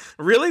you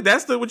really?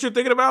 That's what you're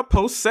thinking about?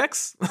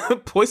 Post-sex?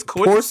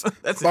 Post-coitus?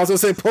 I was gonna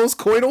say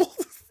post-coital.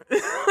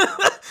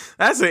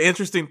 That's an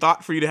interesting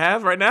thought for you to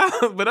have right now.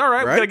 But all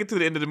right, we gotta get to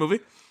the end of the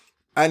movie.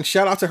 And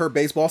shout out to her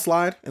baseball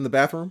slide in the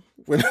bathroom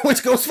when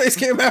Ghostface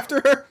came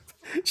after her.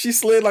 She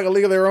slid like a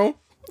league of their own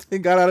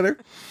and got out of there.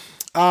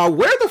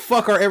 Where the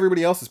fuck are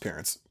everybody else's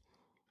parents?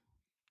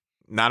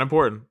 Not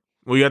important.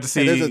 Well, you have to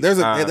see. Hey,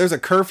 there's a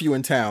curfew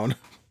in town,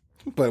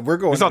 but we're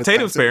going. We saw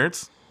Tatum's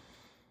parents.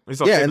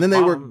 And then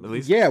they were.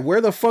 Yeah,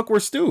 where the fuck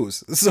were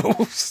Stu's? So, and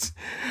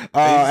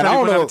I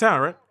don't know. Out of town,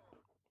 right?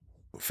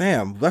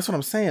 Fam, that's what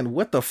I'm saying.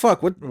 What the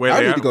fuck? I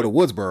need to go to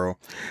Woodsboro.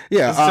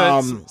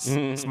 Yeah,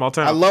 small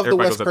town. I love the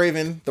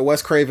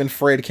Wes Craven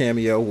Fred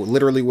cameo,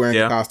 literally wearing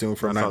a costume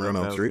from Nightmare on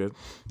Elm Street.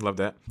 Love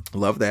that.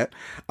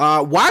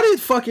 Why did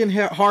fucking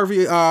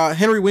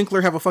Henry Winkler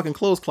have a fucking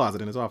clothes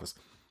closet in his office?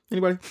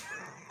 Anybody?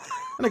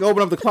 I think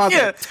open up the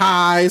closet,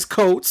 ties,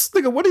 coats.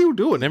 Nigga, what are you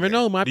doing? Never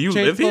know. Do you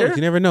live here?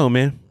 You never know,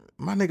 man.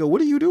 My nigga, what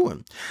are you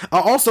doing?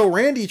 Also,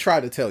 Randy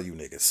tried to tell you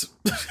niggas.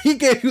 He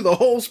gave you the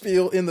whole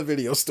spiel in the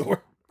video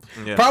store.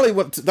 Yeah. Probably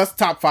that's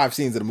top 5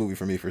 scenes of the movie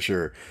for me for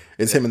sure.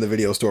 It's him in the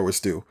video store with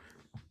Stu.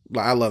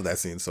 Like, I love that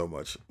scene so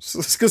much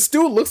because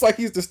Stu looks like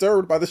he's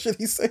disturbed by the shit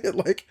he's saying.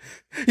 Like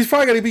he's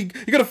probably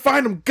you're gonna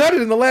find him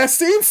gutted in the last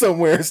scene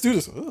somewhere. Stu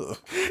just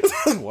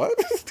what?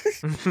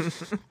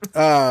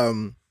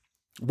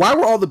 Why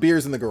were all the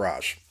beers in the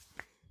garage?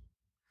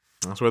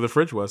 That's where the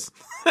fridge was,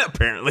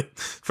 apparently,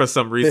 for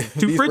some reason.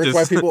 These rich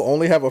white people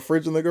only have a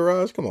fridge in the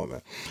garage? Come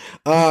on,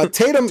 man.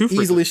 Tatum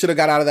easily should have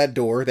got out of that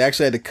door. They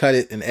actually had to cut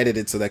it and edit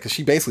it so that, because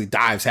she basically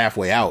dives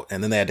halfway out,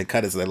 and then they had to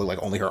cut it so that it looked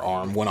like only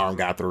one arm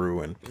got through.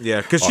 And yeah,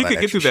 because she could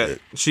get through that.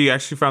 She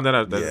actually found that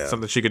out. That's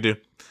something she could do.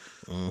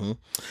 Mm-hmm.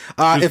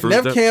 If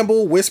Neve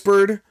Campbell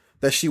whispered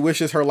that she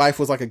wishes her life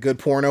was like a good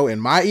porno in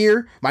my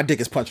ear, my dick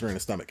is punching her in the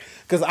stomach.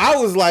 Because I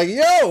was like,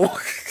 yo,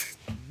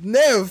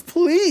 Neve,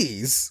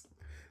 please.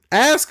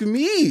 Ask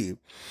me.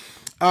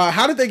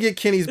 How did they get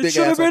Kenny's big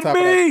ass on top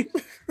of that?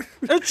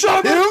 It should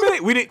have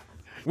been me.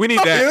 We need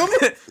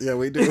that. Yeah,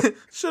 we do.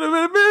 Should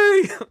have been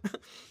me.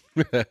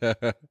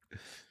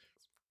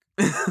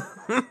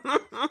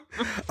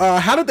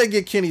 How did they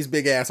get Kenny's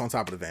big ass on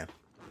top of the van?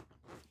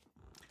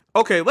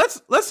 Okay,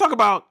 let's talk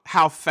about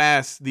how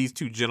fast these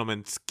two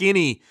gentlemen,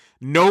 skinny,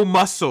 no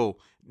muscle,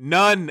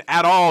 none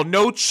at all,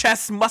 no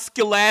chest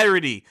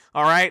muscularity.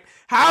 All right,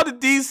 how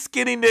did these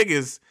skinny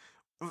niggas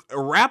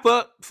wrap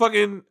up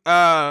fucking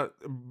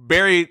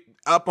Barry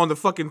up on the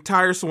fucking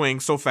tire swing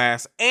so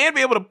fast and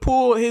be able to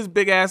pull his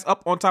big ass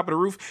up on top of the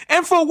roof?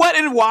 And for what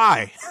and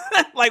why?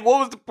 Like,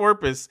 what was the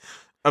purpose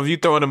of you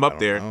throwing him up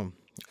there?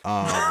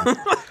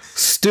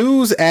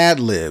 Stu's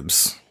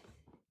ad-libs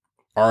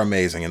are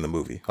amazing in the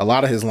movie. A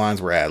lot of his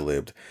lines were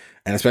ad-libbed,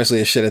 and especially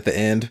his shit at the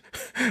end.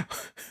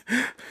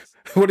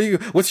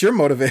 What's your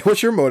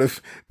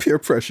motive? Peer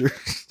pressure.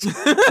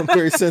 I'm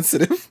very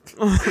sensitive.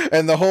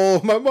 And the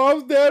whole, my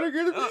mom's dad are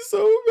gonna be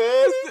so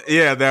mad.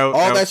 Yeah,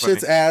 that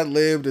shit's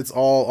ad-libbed. It's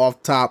all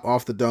off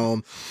the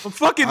dome. I'm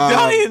fucking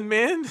dying,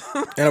 man.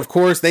 And of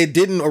course, they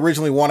didn't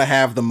originally want to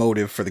have the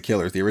motive for the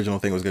killers. The original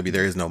thing was gonna be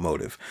there is no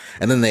motive.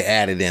 And then they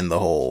added in the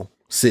whole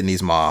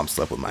Sydney's mom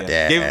slept with my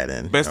dad.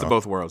 And best of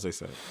both worlds, they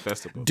said.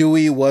 Best of both.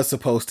 Dewey was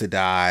supposed to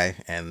die,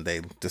 and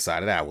they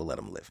decided, we'll let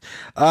him live.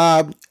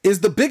 Is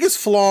the biggest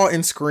flaw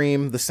in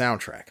Scream the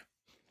soundtrack?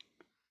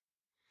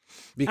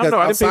 Because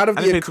outside of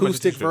the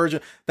acoustic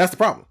version, that's the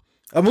problem.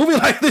 A movie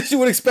like this, you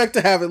would expect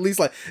to have at least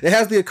it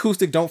has the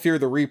acoustic "Don't Fear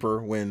the Reaper"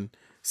 when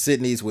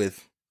Sydney's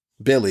with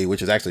Billy,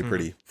 which is actually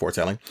pretty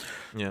foretelling.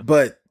 Yeah.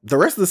 But the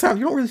rest of the time,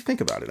 you don't really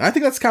think about it. And I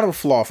think that's kind of a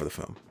flaw for the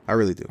film. I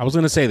really do. I was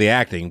going to say the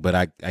acting, but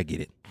I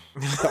get it.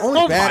 The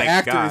only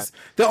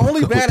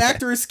bad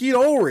actor is Skeet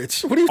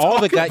Ulrich. What are you All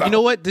talking the guys, about? you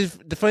know what?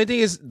 The funny thing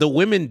is, the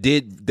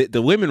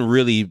women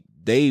really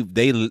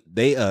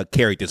they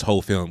carried this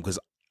whole film, because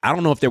I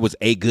don't know if there was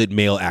a good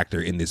male actor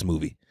in this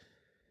movie.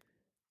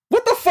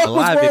 What the fuck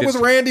was wrong with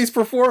Randy's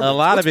performance? A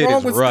lot of it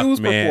is rough,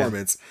 Stu's man.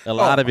 performance? A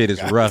lot of it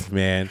is rough,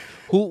 man.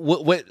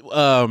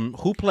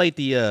 Who played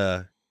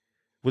the?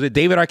 Was it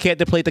David Arquette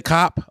that played the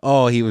cop?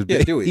 Oh, he was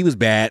Dewey. he was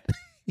bad.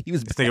 He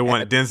was This nigga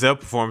wanted Denzel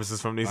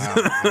performances from these.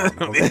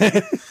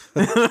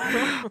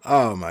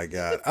 Oh my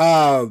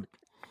god.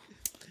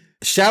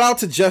 Shout out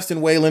to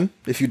Justin Whalen.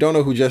 If you don't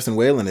know who Justin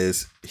Whalen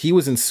is, he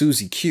was in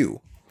Susie Q.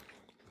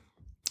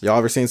 Y'all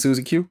ever seen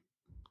Susie Q?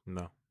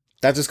 No.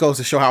 That just goes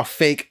to show how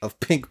fake of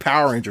pink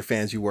Power Ranger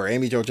fans you were.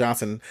 Amy Jo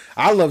Johnson,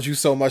 I loved you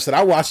so much that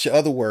I watched your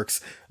other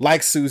works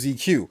like Susie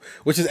Q,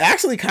 which is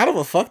actually kind of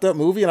a fucked up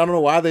movie, and I don't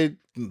know why they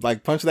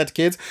like punched that to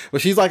kids,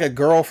 but she's like a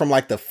girl from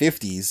like the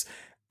 50s,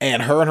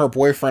 and her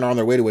boyfriend are on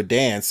their way to a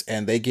dance,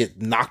 and they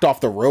get knocked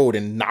off the road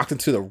and knocked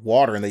into the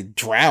water, and they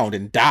drown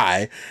and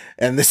die.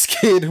 And this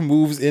kid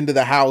moves into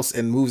the house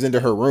and moves into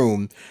her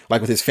room, like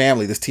with his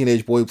family, this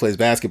teenage boy who plays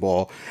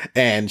basketball,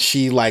 and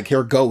she, like,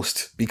 her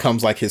ghost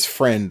becomes like his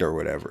friend or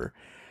whatever.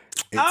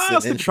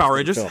 I'll stick to Power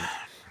Rangers. I'll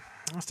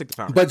stick to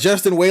Power Rangers. But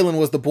Justin Whalen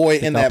was the boy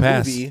in that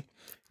movie.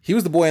 He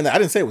was the boy in that. I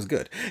didn't say it was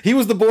good. He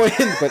was the boy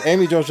in, but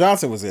Amy Jo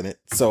Johnson was in it.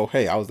 So,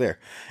 hey, I was there.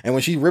 And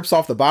when she rips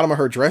off the bottom of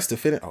her dress to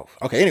fit it. Oh,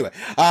 okay. Anyway,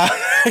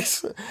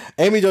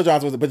 Amy Jo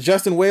Johnson was it. But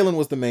Justin Whalen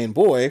was the main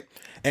boy.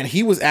 And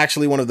he was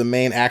actually one of the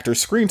main actors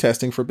screen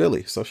testing for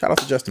Billy. So shout out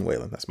to Justin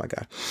Whalen. That's my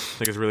guy. I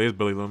think it really is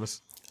Billy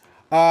Loomis.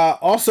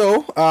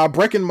 Also,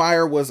 Breckin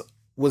Meyer was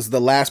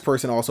the last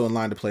person also in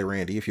line to play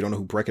Randy. If you don't know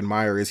who Breckin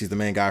Meyer is, he's the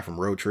main guy from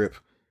Road Trip.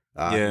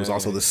 He was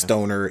also the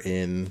stoner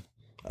in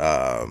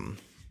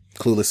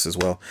Clueless as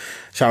well.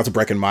 Shout out to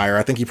Breckin Meyer.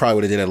 I think he probably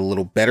would have did it a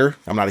little better.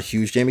 I'm not a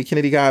huge Jamie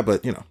Kennedy guy,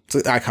 but you know, it's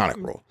an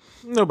iconic role.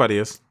 Nobody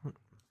is.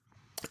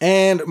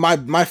 And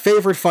my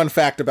favorite fun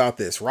fact about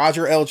this,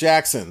 Roger L.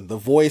 Jackson, the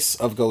voice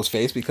of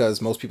Ghostface,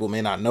 because most people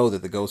may not know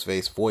that the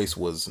Ghostface voice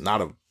was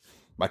not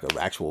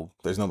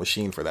there's no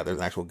machine for that. There's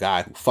an actual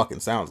guy who fucking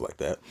sounds like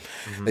that.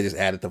 Mm-hmm. They just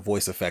added the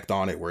voice effect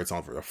on it where it's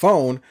on for the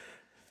phone.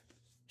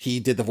 He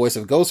did the voice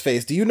of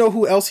Ghostface. Do you know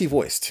who else he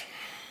voiced?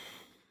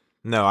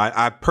 No,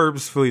 I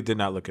purposefully did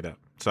not look it up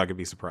so I could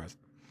be surprised.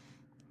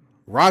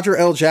 Roger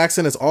L.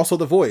 Jackson is also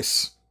the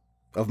voice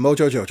of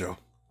Mojo Jojo.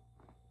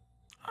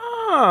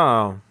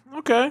 Oh,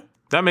 okay.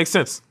 That makes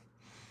sense.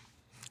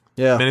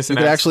 Yeah, you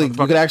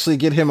could actually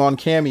get him on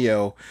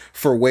Cameo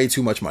for way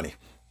too much money.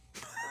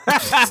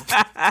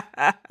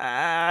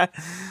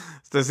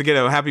 Does he get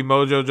a happy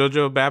Mojo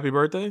Jojo happy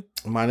birthday?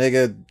 My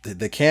nigga,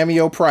 the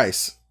Cameo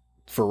price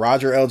for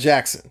Roger L.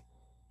 Jackson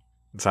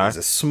is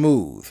a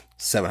smooth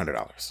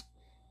 $700.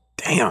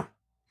 Damn.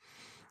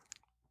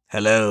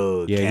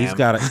 Hello. Yeah, Cam. he's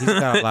got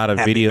a lot of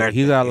video.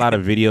 He's got a lot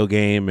of video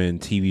game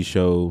and TV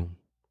show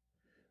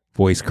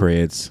voice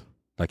creds.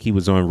 Like he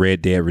was on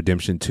Red Dead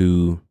Redemption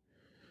 2.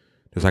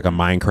 There's like a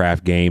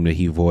Minecraft game that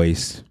he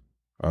voiced.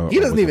 He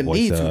doesn't even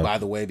need to, by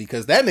the way,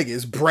 because that nigga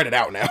is breaded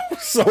out now.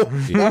 So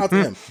shout out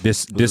to him.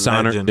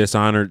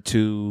 Dishonored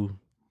 2.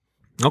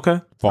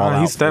 Okay.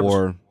 Fallout he's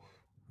 4.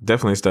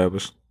 Definitely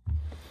established.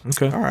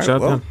 Okay. All right.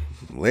 Well,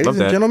 ladies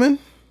and gentlemen,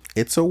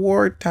 it's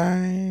award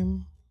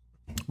time.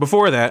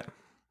 Before that,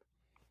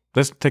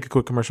 let's take a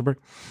quick commercial break.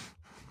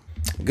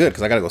 Good,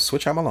 because I got to go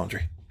switch out my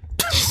laundry.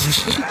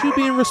 Look at you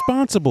being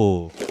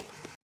responsible.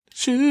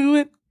 Chew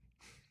it.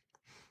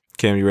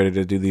 Cam, you ready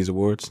to do these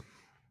awards?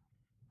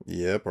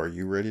 Yep. Are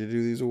you ready to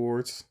do these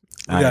awards?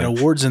 We got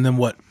awards and then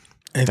what?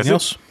 Anything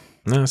else?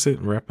 No, that's it.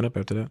 I'm wrapping up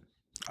after that.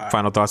 Right.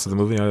 Final thoughts of the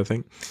movie, I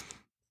think.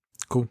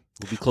 Cool.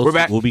 We're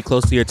back. We'll be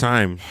close to your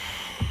time.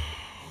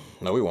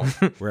 No, we won't.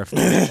 We're at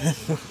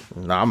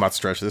I'm about to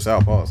stretch this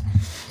out. Pause.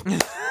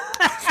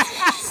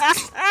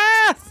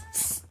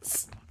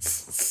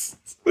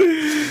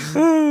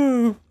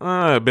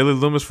 Billy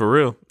Loomis for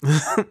real.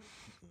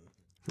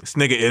 This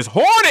nigga is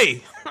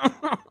horny.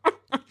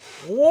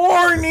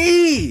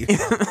 Horny.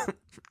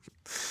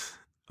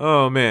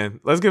 Oh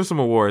man, let's give some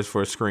awards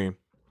for Scream.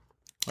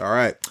 All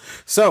right,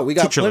 so we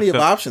got plenty of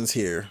options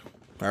here.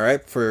 All right,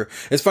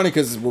 it's funny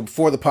because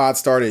before the pod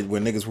started,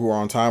 when niggas were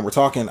on time, we were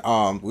talking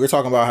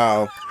about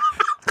how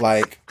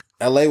like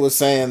LA was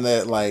saying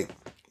that like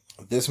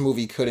this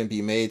movie couldn't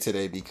be made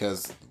today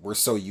because we're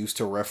so used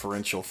to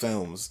referential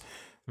films.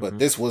 But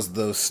this was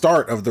the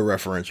start of the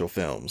referential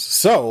films.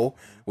 So,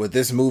 would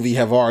this movie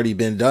have already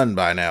been done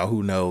by now?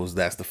 Who knows?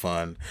 That's the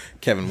fun.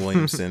 Kevin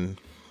Williamson.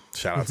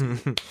 Shout out to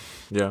him.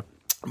 Yeah.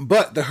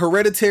 But the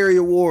Hereditary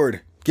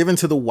Award, given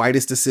to the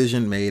whitest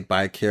decision made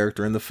by a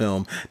character in the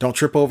film. Don't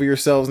trip over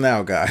yourselves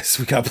now, guys.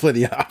 We got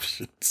plenty of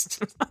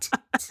options.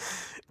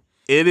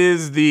 It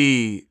is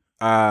the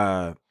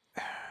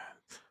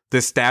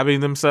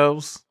stabbing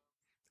themselves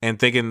and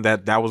thinking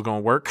that was going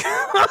to work.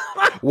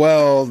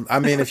 Well, I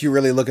mean, if you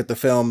really look at the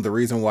film, the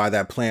reason why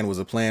that plan was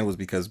a plan was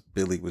because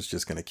Billy was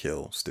just going to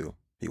kill Stu.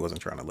 He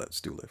wasn't trying to let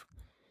Stu live.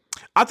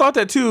 I thought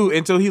that too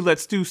until he let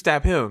Stu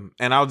stab him,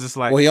 and I was just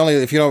like, well, he only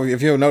if you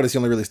don't notice, he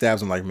only really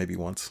stabs him like maybe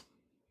once.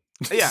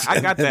 Yeah, I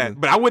got that,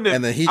 but I wouldn't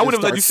have. I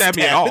wouldn't have let you stab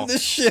me at all. The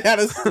shit out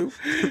of Stu.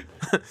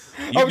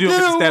 I'm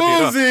getting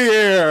woozy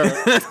here.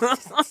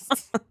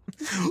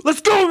 Let's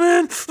go,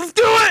 man. Let's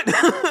do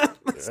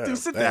it. Stu,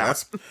 sit down.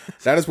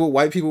 That is what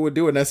white people would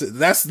do, and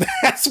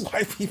that's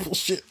white people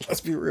shit.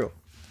 Let's be real.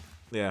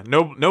 Yeah,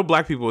 no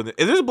black people.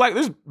 There's black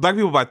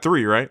people by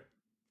 3, right?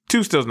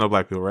 2 still no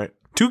black people, right?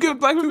 2 give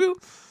black people.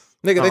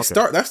 Nigga,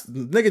 start. That's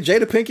nigga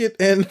Jada Pinkett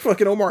and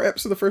fucking Omar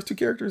Epps are the first 2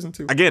 characters in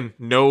 2. Again,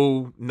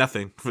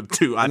 nothing for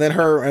 2. And then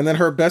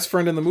her best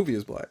friend in the movie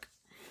is black.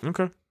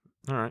 Okay,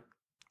 all right.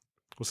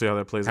 We'll see how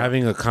that plays out.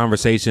 Having a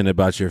conversation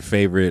about your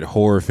favorite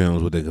horror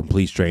films with a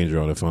complete stranger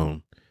on the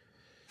phone.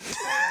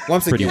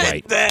 Once again,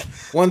 pretty white.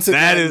 Once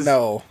again,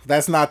 no,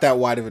 that's not that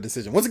wide of a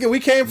decision. Once again, we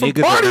came from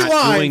Niggas party are not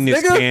lines, doing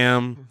this, nigga.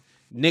 Cam.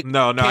 Nick,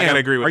 No, Cam, I gotta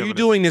agree with Are him you on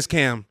doing this,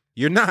 Cam?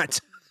 You're not.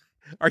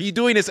 Are you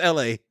doing this,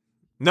 LA?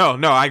 No,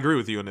 I agree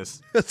with you on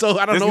this. So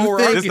I don't know what we're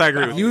this arguing I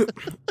agree about.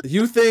 with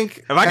You think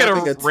if I get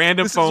a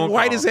random This phone is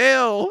white call, as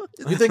hell.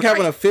 you think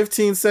having a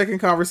 15-second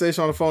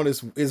conversation on the phone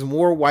is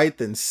more white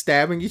than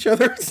stabbing each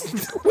other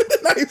with a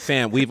knife?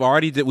 Fam, we've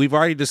already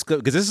discussed,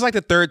 because this is like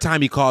the 3rd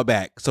time you call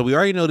back, so we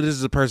already know that this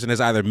is a person that's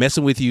either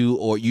messing with you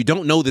or you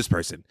don't know this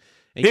person.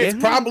 And It's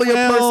probably a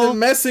person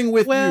messing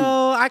with you.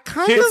 Well, I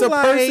kind It's a of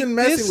like person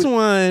messing this with you.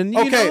 one,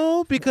 you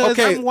know, because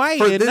I'm white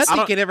for and this-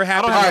 nothing can ever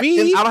happen I to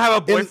me. don't have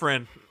a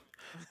boyfriend.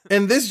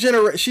 In this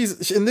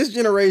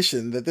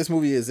generation that this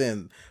movie is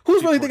in,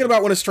 who's really thinking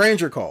about when a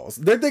stranger calls?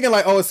 They're thinking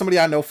like, oh, it's somebody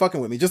I know fucking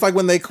with me. Just like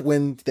when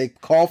they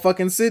call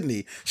fucking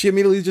Sydney, she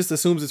immediately just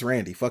assumes it's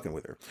Randy fucking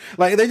with her.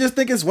 Like they just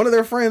think it's one of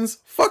their friends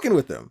fucking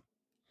with them.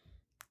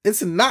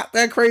 It's not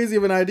that crazy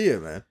of an idea,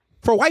 man.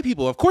 For white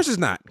people, of course it's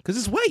not, because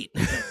it's white.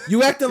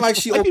 You acting like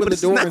she White opened people, the this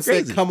is door not and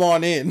crazy. said, "Come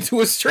on in" to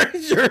a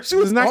stranger. She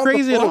was not on the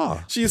crazy at phone.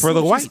 all. She's For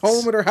the whites.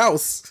 home at her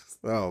house.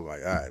 Oh my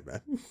god,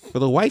 man! For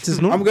the whites, it's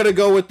normal. I'm gonna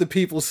go with the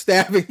people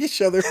stabbing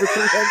each other for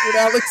 $300,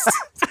 Alex.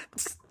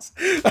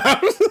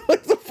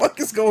 What the fuck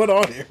is going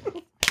on here?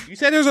 You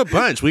said there's a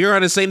bunch. We are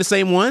on the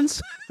same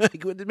ones.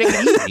 Make it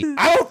easy.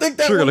 I don't think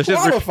that Sure, one let's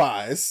just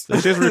qualifies.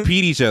 Let's just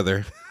repeat each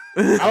other.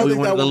 I don't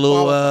think that one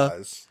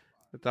qualifies.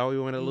 I thought we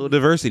wanted a little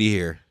diversity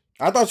here.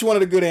 I thought you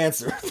wanted a good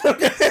answer.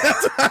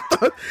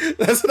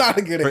 That's not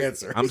a good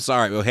answer. I'm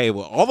sorry.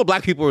 Well, all the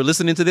black people who are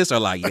listening to this are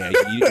like, yeah,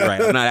 you're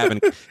right. I'm not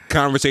having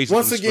conversations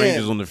Once with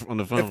again, strangers on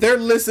the phone. If they're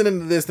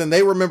listening to this, then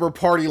they remember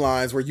party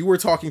lines where you were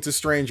talking to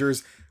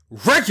strangers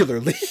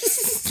regularly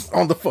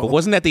on the phone. But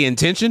wasn't that the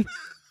intention?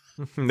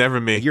 Never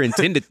me. You're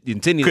intending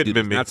Couldn't to been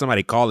do, me. not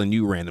somebody calling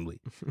you randomly.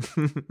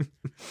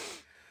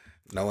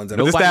 No one's ever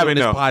Nobody stabbing, on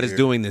this no. pod is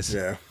doing this.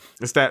 Yeah.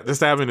 The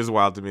stabbing is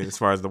wild to me as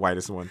far as the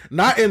whitest one.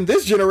 Not in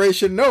this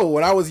generation, no.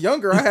 When I was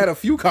younger, I had a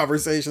few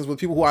conversations with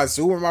people who I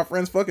assume were my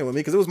friends fucking with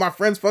me because it was my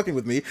friends fucking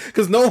with me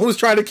because no one was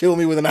trying to kill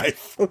me with a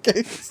knife.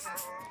 Okay?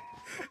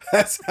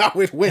 That's how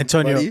it went,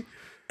 buddy.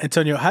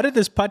 Antonio, how did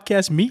this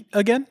podcast meet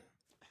again?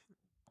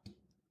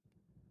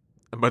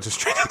 A bunch of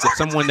strangers.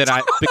 Someone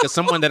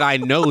that I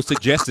know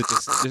suggested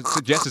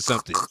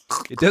something.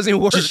 It doesn't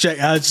work. Just check.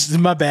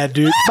 My bad,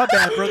 dude. My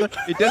bad, brother.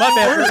 It doesn't My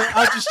bad, work. brother. I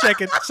was just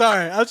checking.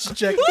 Sorry, I was just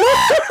checking.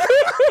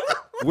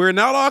 We're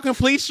not all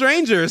complete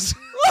strangers.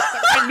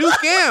 I knew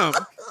Cam.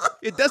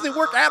 It doesn't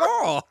work at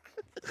all.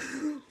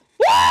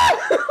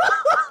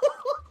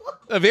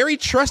 A very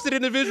trusted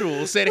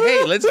individual said,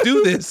 "Hey, let's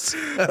do this."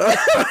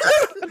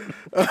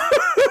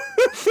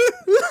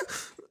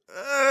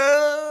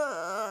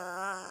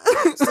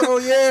 So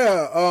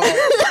yeah.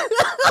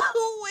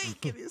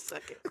 Wait, give me a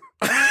second.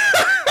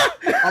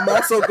 I'm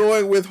also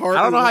going with Harvey.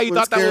 I don't know how you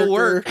Winkler's thought that would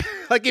character.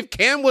 work. Like if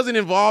Cam wasn't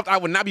involved, I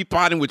would not be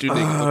potting with you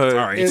niggas.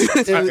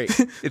 Sorry.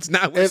 It's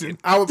not. And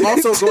I was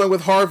also going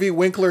with Harvey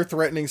Winkler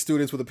threatening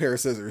students with a pair of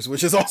scissors,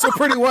 which is also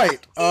pretty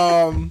white.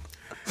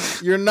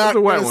 You're not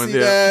a white going to one, see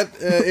yeah.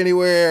 that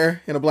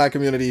anywhere in a black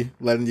community.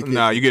 Letting you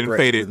Nah, you're getting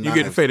threatened faded. with You're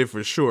getting knives faded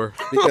for sure.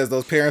 because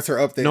those parents are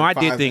up there. No, I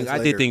 5 did think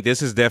minutes later.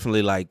 this is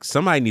definitely like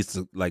somebody needs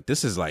to like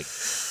this is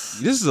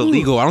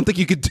illegal. I don't think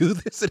you could do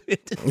this.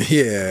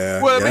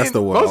 Yeah, Well, I yeah, that's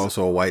mean,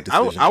 also a white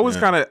decision. I was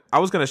yeah.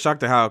 kind of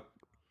shocked at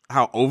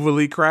how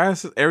overly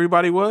crass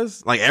everybody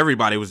was. Like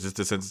everybody was just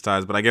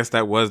desensitized, but I guess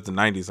that was the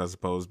 90s, I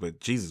suppose.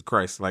 But Jesus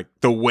Christ, like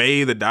the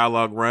way the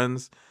dialogue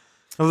runs,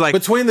 I was like,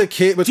 between the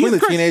Jesus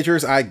Christ.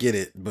 teenagers, I get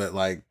it, but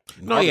like,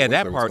 No, Harvey yeah,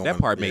 Winkler was that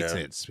part going- makes yeah.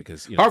 sense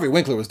because you know, Harvey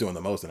Winkler was doing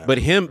the most in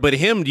that. but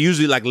him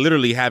usually like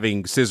literally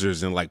having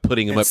scissors and like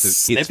putting them up to kids'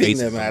 snipping faces.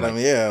 them at I'm him.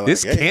 like, Yeah, like,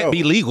 this hey, can't yo,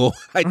 be legal.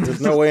 Like, There's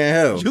no way in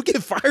hell. you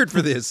get fired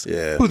for this.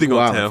 Yeah, Who they you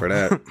gonna wilding tell? for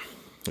that?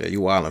 Yeah,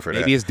 you wilding for that.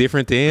 Maybe it's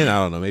different then. I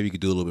don't know. Maybe you could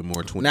do a little bit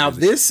more. 20 Now years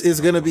ago. this is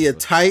going to be a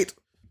tight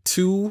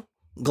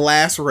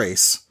 2-glass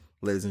race,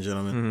 ladies and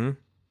gentlemen.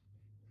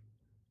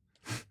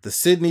 The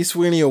Sydney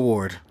Sweeney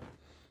Award,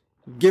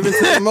 given to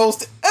the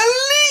most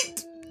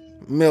elite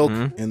milk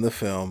in the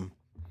film.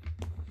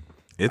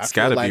 It's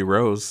got to be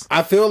Rose.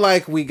 I feel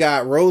like we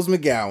got Rose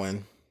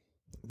McGowan.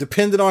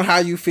 Depending on how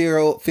you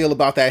feel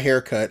about that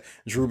haircut,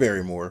 Drew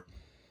Barrymore.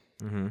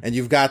 Mm-hmm. And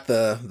you've got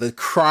the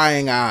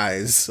crying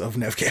eyes of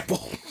Neve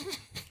Campbell.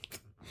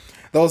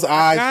 Those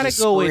eyes just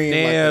scream like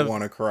they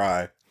want to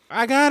cry.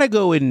 I gotta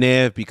go with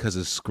Neve because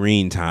of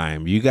screen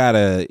time. You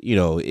gotta,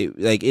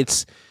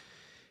 it's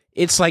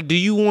like, do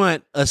you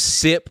want a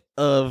sip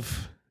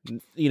of,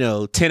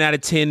 10 out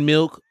of 10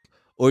 milk,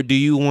 or do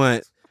you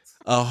want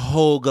a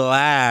whole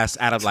glass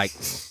out of like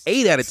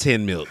 8 out of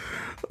 10 milk?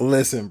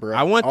 Listen, bro.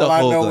 I want all the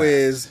whole I know glass.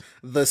 is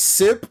the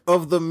sip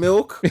of the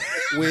milk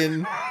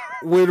when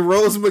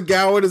Rose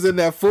McGowan is in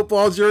that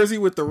football jersey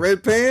with the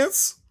red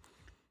pants.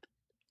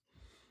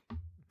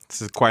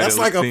 This is quite That's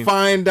like a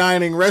fine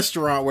dining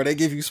restaurant where they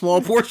give you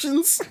small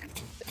portions.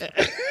 They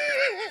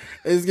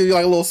just give you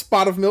like a little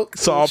spot of milk,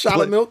 shot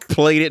of milk.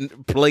 Plate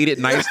it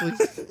nicely.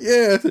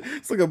 Yeah,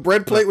 it's like a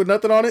bread plate with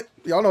nothing on it.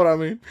 Y'all know what I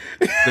mean.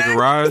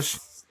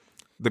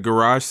 The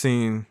garage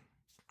scene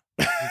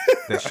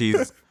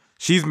that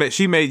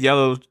she made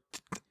yellow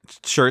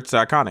shirts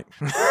iconic.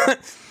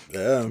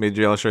 Yeah, made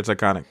yellow shirts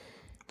iconic.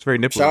 It's very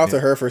nipple. Shout out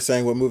to her for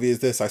saying, "What movie is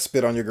this? I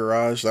spit on your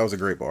garage." That was a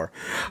great bar.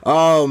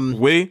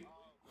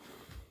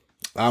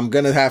 I'm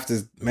gonna have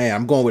to, man.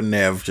 I'm going with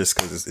Neve just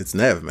because it's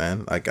Neve,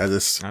 man. Like I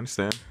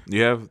understand.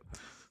 You have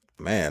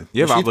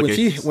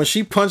obligations. When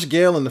she punched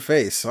Gail in the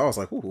face, I was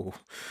like, ooh.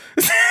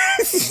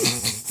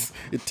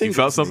 You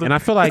felt something, and I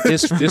feel like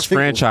this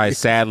franchise,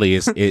 sadly,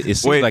 it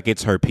seems like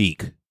it's her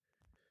peak.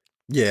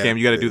 Yeah, Cam,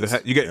 you got to do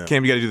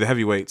Cam, you got to do the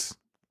heavyweights.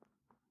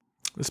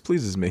 This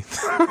pleases me.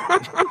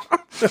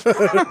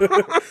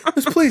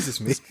 This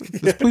pleases me.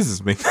 This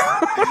pleases me.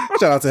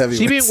 Shout out to heavyweights.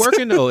 She been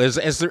working though,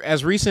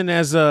 as recent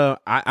as I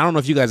don't know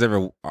if you guys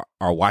ever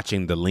are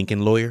watching The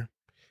Lincoln Lawyer.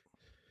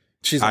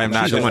 I am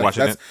not just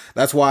watching it.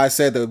 That's why I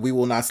said that we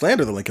will not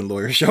slander the Lincoln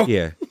Lawyer show.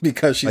 Yeah,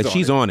 because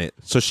she's on it.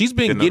 So she's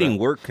been getting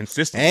work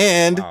consistently,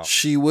 and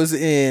she was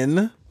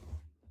in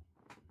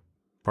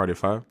Party of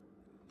Five.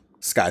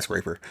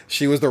 Skyscraper.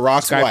 She was the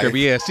Rock's wife.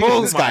 Yeah, she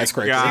was in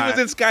Skyscraper. She was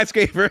in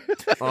Skyscraper.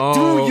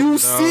 Do you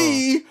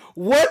see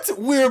what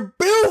we're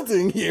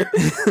building here?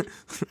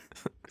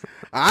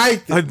 I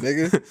think,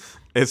 nigga.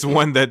 It's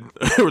one that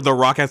The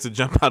Rock has to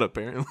jump out.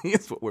 Apparently,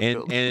 it's what we're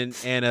building.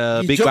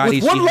 And Big Body.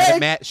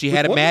 She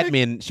had a Mad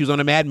Men. She was on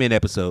a Mad Men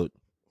episode.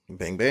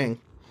 Bing bang,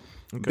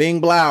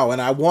 bing blow.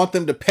 And I want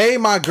them to pay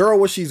my girl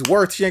what she's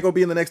worth. She ain't gonna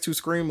be in the next 2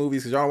 Scream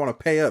movies because y'all don't want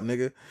to pay up,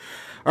 nigga.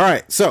 All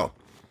right, so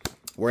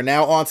we're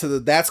now on to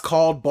the That's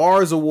Called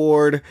Bars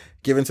Award,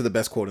 given to the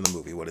best quote in the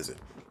movie. What is it?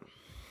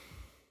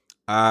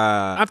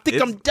 I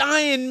think I'm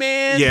dying,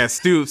 man. Yeah,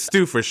 Stu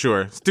for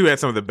sure. Stu had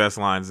some of the best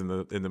lines in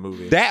the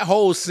movie. That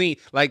whole scene,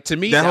 like to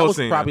me, that was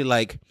probably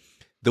like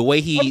the way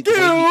he acted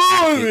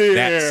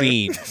that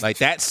scene. Like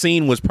that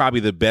scene was probably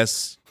the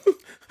best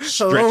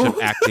stretch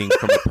of acting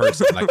from a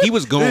person. Like he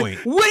was going.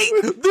 Wait,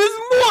 there's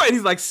more. And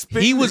he's like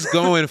spitting. He was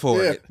going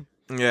for it.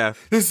 Yeah,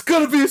 it's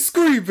gonna be a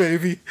Scream,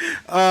 baby.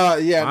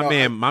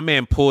 My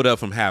man pulled up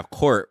from half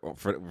court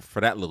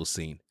for that little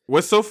scene.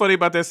 What's so funny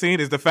about that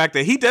scene is the fact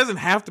that he doesn't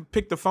have to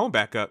pick the phone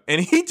back up,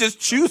 and he just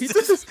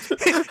chooses.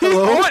 He's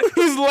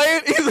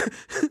laying.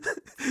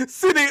 He's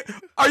sitting.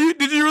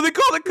 Did you really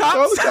call the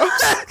cops?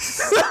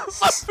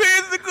 My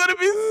parents are gonna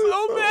be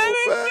so mad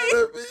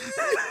at me.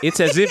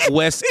 It's as if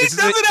Wes. It's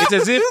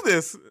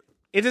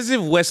as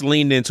if Wes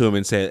leaned into him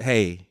and said,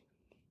 "Hey,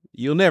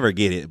 you'll never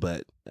get it,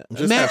 but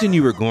imagine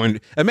you were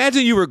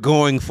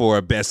going for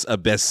a best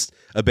actor.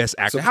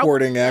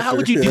 Supporting actor. How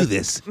would you do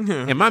this?"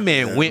 And my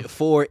man went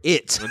for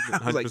it.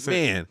 I was like,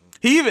 man.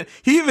 He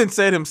even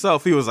said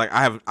himself, he was like,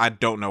 I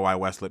don't know why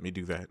Wes let me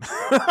do that.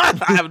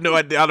 I have no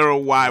idea. I don't know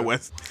why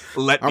Wes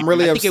let me. I'm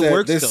really I upset. think it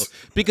works though,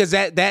 because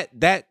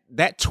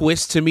that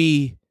twist to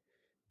me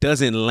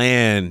doesn't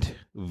land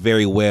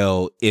very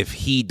well if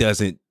he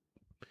doesn't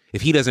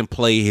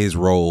play his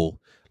role.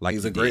 Like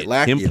he's a great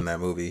lackey in that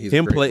movie.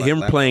 Him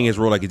playing his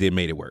role like he did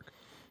made it work.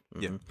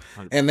 Yeah,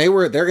 and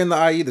they're in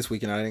the IE this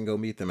weekend. I didn't go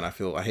meet them, and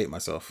I hate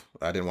myself.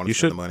 I didn't want to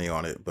spend the money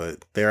on it,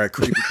 but they're at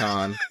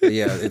CreepyCon.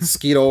 Yeah, it's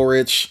Skeet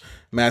Ulrich,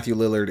 Matthew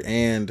Lillard,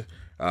 and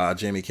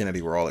Jamie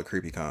Kennedy were all at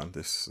CreepyCon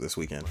this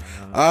weekend.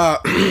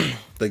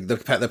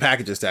 The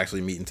packages to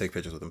actually meet and take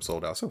pictures with them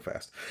sold out so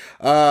fast.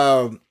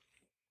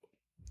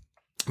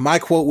 My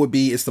quote would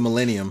be, "It's the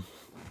millennium.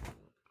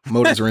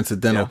 Motives are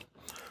incidental." Yeah.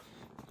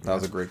 That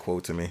was a great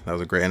quote to me. That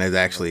was and it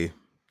actually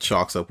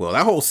chalks up well.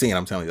 That whole scene,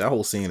 I'm telling you, that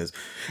whole scene is,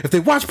 if they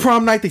watch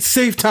Prom Night, they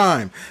save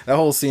time. That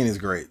whole scene is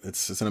great.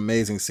 It's an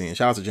amazing scene.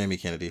 Shout out to Jamie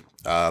Kennedy.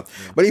 But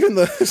even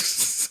now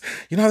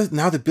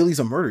that Billy's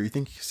a murderer, you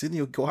think Sydney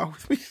will go out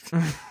with me?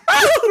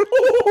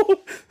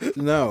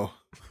 No.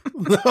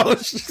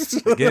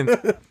 Again,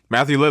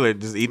 Matthew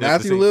Lillard just eating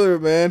Matthew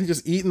Lillard, man. He's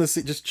just eating the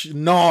scene, just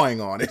gnawing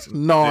on it.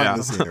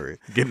 The scenery.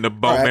 Getting the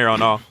bone marrow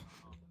and all.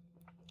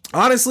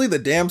 Honestly, the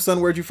damn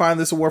son, where'd you find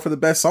this award for the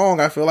best song?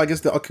 I feel like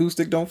it's the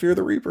acoustic "Don't Fear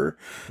the Reaper."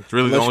 It's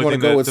really the only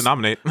thing to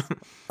nominate.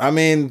 I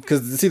mean,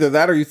 because it's either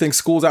that or you think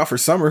school's out for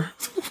summer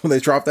when they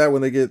drop that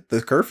when they get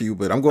the curfew.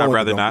 But I'm going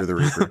with "Don't Fear the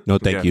Reaper." No,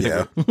 thank you.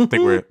 Yeah. I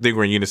think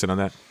we're in unison on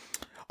that.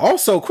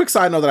 Also, quick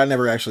side note that I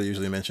never actually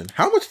usually mention: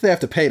 how much do they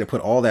have to pay to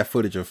put all that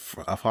footage of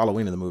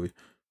Halloween in the movie?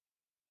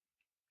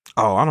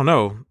 Oh, I don't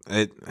know.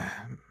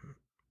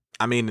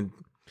 I mean,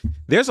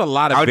 there's a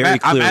lot of very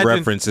clear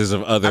references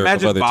of other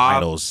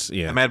titles.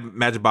 Yeah,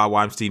 imagine Bob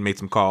Weinstein make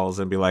some calls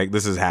and be like,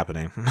 "This is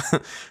happening,"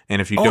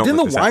 and if you don't, didn't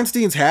the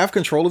Weinsteins have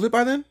control of it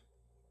by then?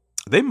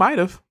 They might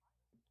have.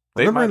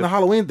 Remember in the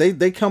Halloween,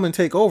 they come and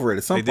take over it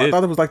at some point. I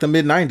thought it was like the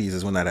mid '90s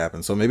is when that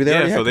happened. So maybe they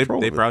already had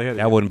control. They probably had it.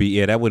 That wouldn't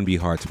be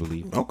hard to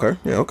believe. Okay,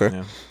 yeah,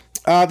 okay.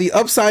 Yeah. The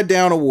Upside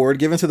Down Award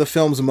given to the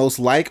film's most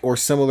like or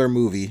similar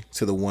movie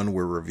to the one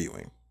we're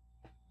reviewing.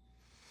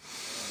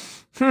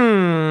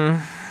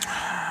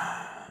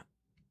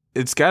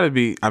 It's got to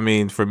be. I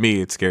mean, for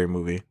me, it's Scary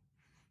Movie.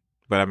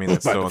 But I mean,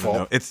 that's so on the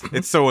note.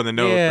 It's so on the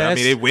note. Yeah, I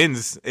mean, it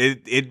wins.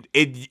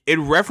 It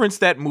referenced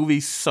that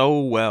movie so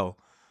well.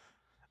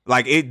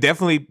 Like, it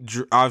definitely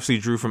obviously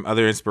drew from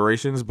other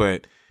inspirations,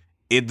 but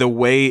the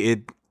way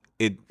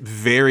it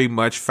very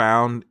much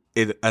found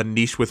a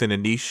niche within a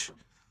niche.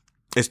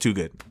 It's too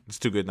good. It's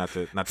too good not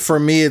to. For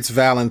me, it's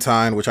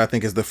Valentine, which I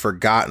think is the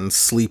forgotten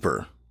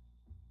sleeper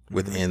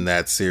within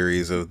that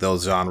series of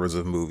those genres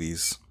of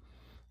movies.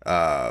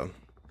 That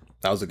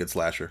was a good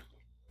slasher.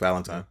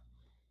 Valentine.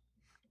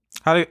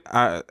 What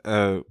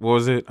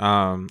was it?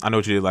 I Know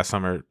What You Did Last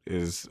Summer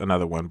is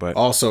another one, but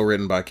also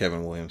written by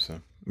Kevin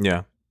Williamson.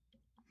 Yeah.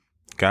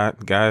 Guy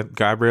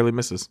barely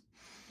misses.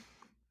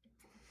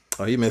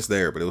 Oh, he missed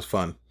there, but it was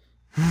fun.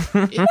 What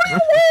are you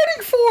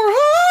waiting for,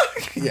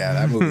 huh? Yeah,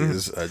 that movie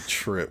is a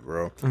trip,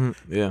 bro.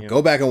 Yeah.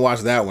 Go back and watch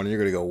that one. And you're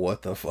going to go,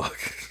 what the fuck?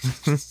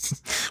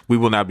 We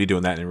will not be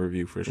doing that in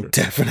review for sure.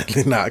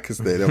 Definitely not, because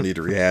they don't need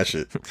to rehash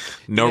it.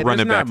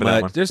 Running back for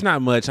that one. There's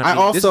not much.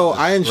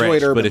 I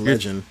enjoyed Urban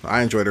Legend.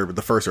 I enjoyed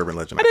the first Urban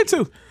Legend. I did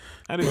too.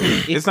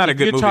 It's not a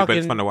good movie, but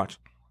it's fun to watch.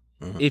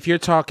 If you're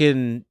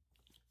talking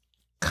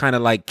kind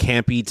of like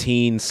campy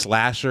teen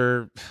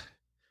slasher,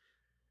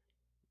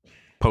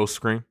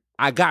 post-Scream,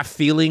 I got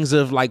feelings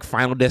of like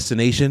Final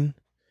Destination,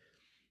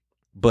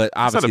 but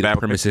obviously the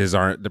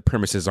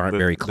premises aren't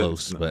very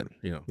close. But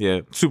you know,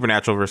 yeah,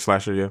 Supernatural versus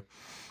slasher, yeah.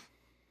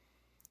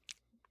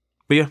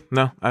 But yeah,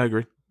 no, I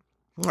agree.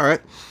 All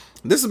right,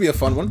 this will be a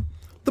fun one.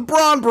 The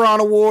Bron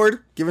Award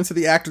given to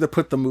the actor that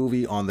put the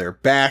movie on their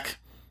back.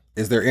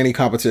 Is there any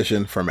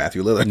competition for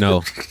Matthew Lillard?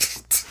 No.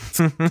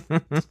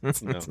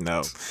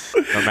 No.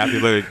 Matthew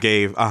Lillard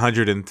gave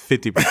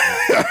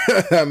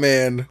 150%. That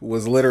man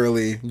was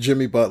literally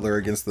Jimmy Butler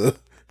against the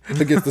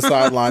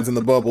sidelines in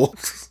the bubble.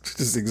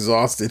 Just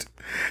exhausted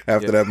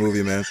after that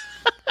movie, man.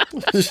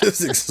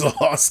 Just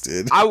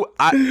exhausted.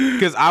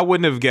 Because I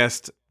wouldn't have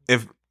guessed,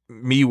 if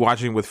me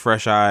watching with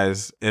fresh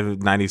eyes in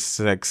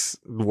 '96,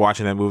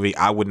 watching that movie,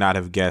 I would not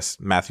have guessed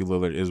Matthew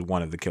Lillard is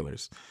one of the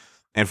killers.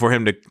 And for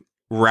him to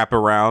wrap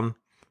around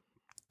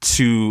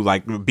to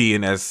like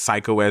being as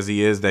psycho as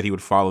he is, that he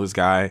would follow his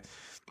guy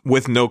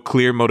with no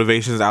clear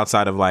motivations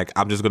outside of like,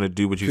 I'm just gonna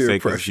do what you say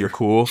because you're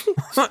cool.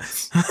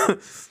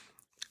 Because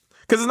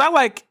it's not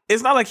like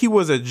he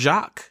was a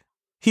jock.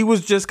 He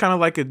was just kind of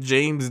like a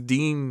James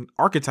Dean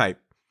archetype.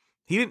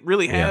 He didn't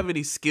really have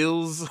any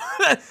skills. You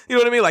know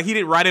what I mean? Like, he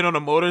didn't ride in on a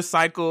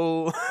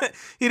motorcycle.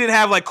 He didn't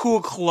have like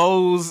cool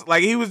clothes.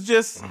 Like, he was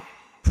just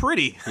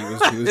pretty. He was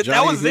Johnny,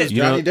 that was it.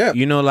 Johnny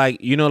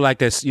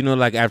Depp.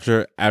 Like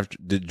after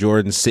the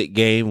Jordan sick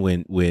game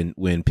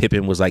when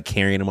Pippen was like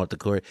carrying him off the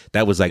court.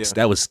 That was like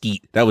that was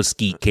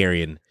Skeet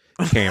carrying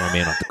my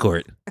man off the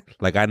court.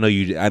 Like, I know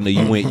you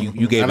went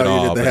you gave it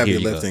all. You did the heavy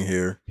lifting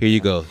here. Here you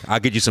go. I'll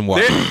get you some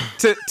water.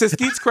 To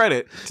Skeet's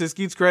credit,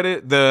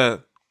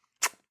 the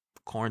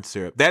corn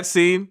syrup, that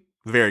scene,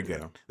 very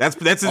good. That's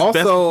his best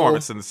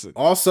performance in the scene.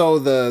 Also,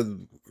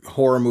 the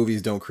horror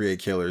movies don't create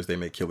killers; they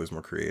make killers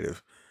more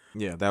creative.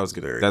 Yeah, that was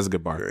good. That's a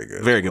good bar. Very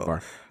good. Very good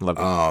bar. Love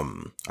it.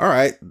 All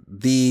right.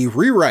 The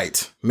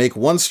rewrite. Make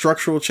one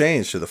structural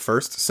change to the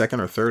first,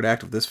 second, or third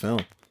act of this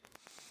film.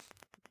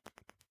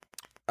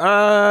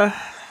 I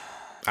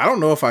don't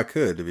know if I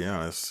could, to be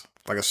honest.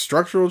 Like a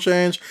structural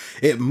change.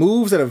 It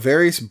moves at a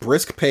very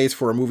brisk pace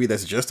for a movie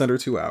that's just under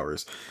 2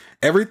 hours.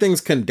 Everything's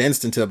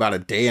condensed into about a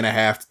day and a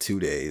half to 2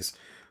 days.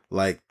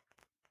 Like,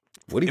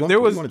 what do you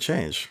want to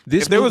change?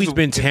 This movie's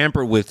been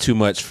tampered with too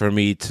much for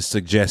me to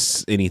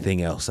suggest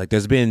anything else. Like,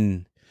 there's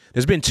been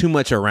too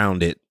much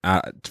around it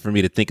for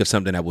me to think of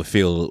something that would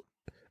feel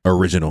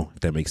original,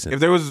 if that makes sense.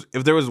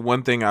 If there was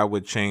one thing I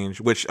would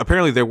change, which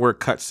apparently there were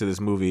cuts to this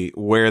movie,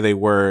 where they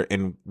were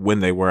and when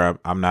they were,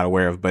 I'm not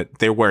aware of, but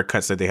there were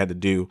cuts that they had to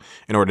do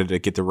in order to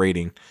get the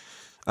rating.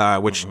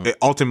 Which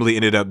ultimately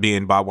ended up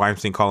being Bob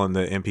Weinstein calling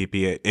the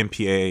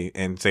MPA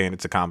and saying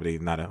it's a comedy,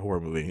 not a horror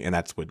movie, and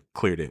that's what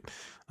cleared it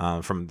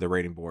from the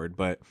rating board.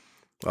 But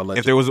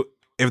if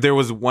there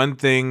was one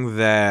thing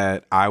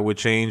that I would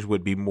change,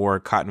 would be more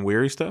Cotton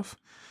Weary stuff,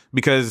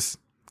 because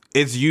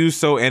it's used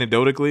so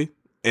anecdotally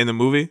in the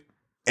movie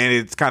and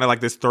it's kind of like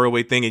this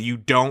throwaway thing, and you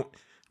don't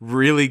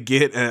really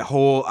get a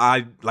whole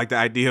like the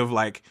idea of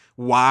like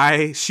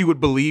why she would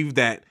believe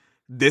that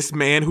this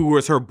man who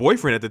was her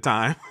boyfriend at the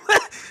time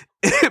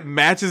it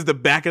matches the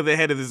back of the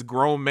head of this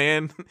grown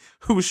man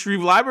who was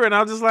Shreve Leiber, and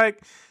I was just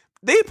like,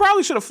 they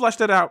probably should have fleshed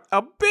that out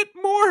a bit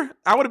more.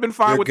 I would have been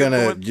fine with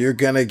it. You're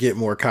gonna get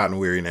more Cotton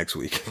Weary next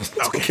week.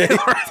 Okay.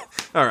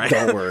 All right.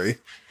 Don't worry.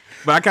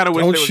 But I kind of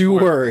wish don't you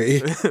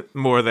worry.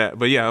 More of that.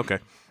 But yeah, okay.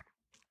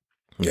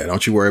 Yeah,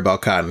 don't you worry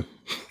about Cotton.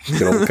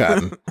 Get over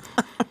Cotton.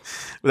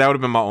 That would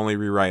have been my only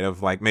rewrite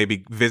of like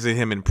maybe visit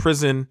him in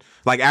prison.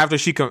 Like after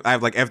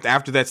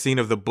after that scene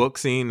of the book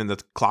scene and the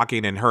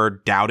clocking and her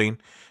doubting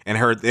and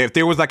her, if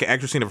there was like an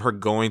extra scene of her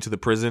going to the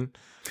prison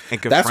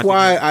and that's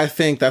why I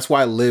think that's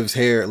why Liv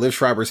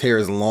Schreiber's hair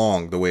is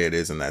long the way it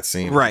is in that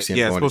scene. Right.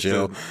 Yeah. Going to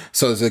jail.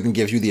 So it can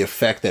give you the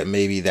effect that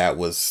maybe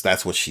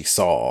that's what she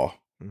saw.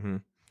 Mm-hmm.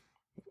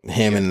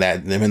 Him in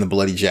the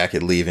bloody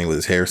jacket leaving with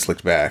his hair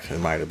slicked back. It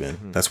might have been.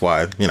 Mm-hmm. That's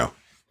why,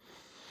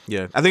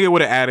 Yeah, I think it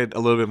would have added a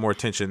little bit more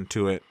tension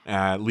to it,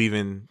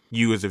 leaving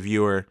you as a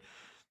viewer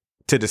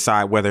to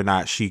decide whether or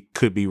not she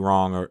could be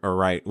wrong or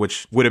right,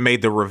 which would have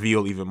made the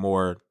reveal even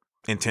more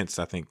intense,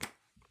 I think,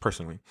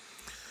 personally.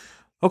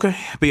 Okay,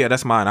 but yeah,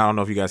 that's mine. I don't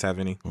know if you guys have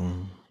any.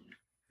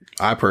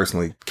 I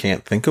personally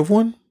can't think of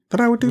one that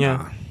I would do.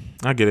 Yeah,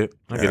 I get it.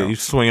 I get it. You're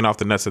swinging off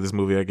the nuts of this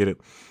movie. I get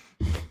it.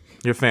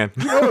 You're a fan.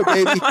 No,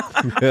 baby.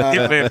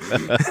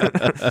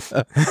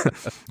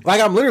 Like,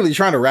 I'm literally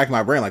trying to rack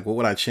my brain. Like, what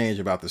would I change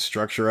about the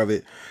structure of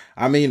it?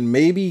 I mean,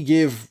 maybe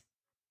give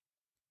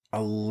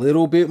a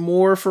little bit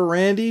more for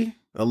Randy,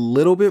 a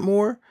little bit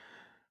more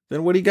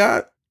than what he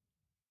got.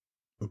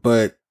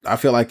 But I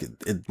feel like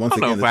once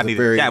again, if I need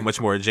that much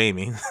more of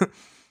Jamie.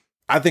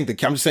 I think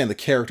I'm just saying the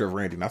character of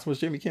Randy, not so much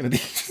Jamie Kennedy.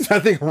 I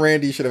think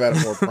Randy should have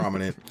had a more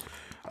prominent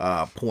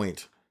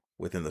point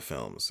within the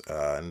films,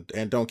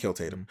 and don't kill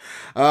Tatum.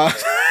 I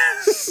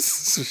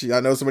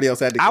know somebody else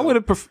had to. I would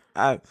have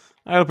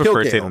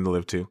preferred Tatum to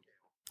live too.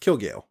 Kill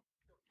Gale.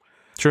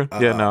 True.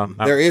 Yeah. No.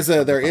 There is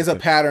a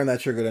pattern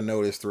that you're going to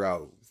notice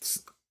throughout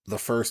the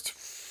first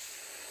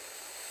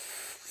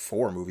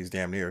 4 movies.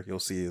 Damn near,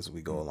 you'll see as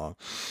we go along.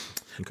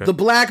 Okay. The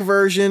black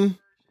version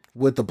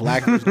would the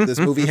black version of this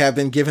movie have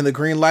been given the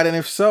green light, and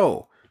if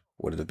so,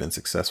 would it have been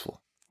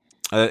successful?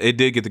 It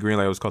did get the green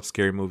light. It was called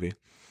Scary Movie.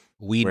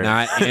 We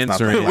not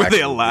answering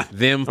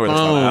them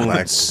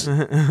phones.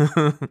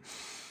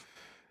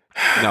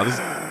 No,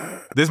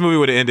 this movie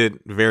would have ended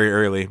very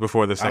early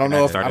before the second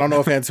act started. I don't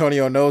know if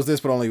Antonio knows this,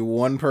 but only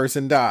one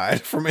person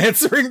died from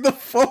answering the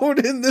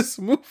phone in this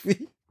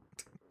movie.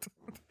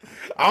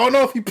 I don't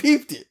know if he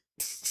peeped it,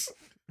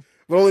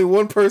 but only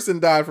one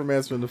person died from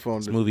answering the phone.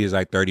 This movie is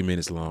like 30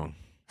 minutes long.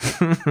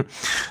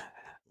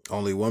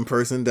 Only one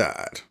person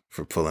died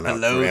for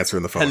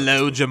answering the phone.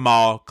 Hello,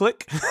 Jamal.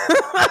 Click.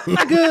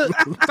 Good.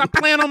 Stop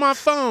playing on my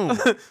phone.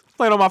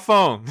 Playing on my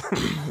phone.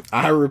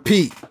 I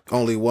repeat,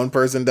 only one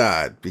person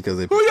died because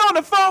they. Who you on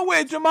the phone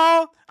with,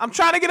 Jamal? I'm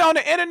trying to get on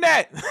the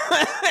internet.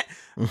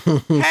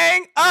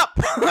 Hang up.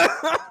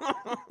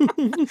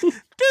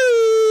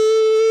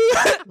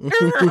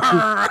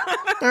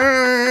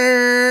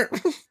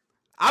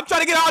 I'm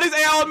trying to get all these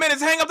AOL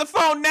minutes. Hang up the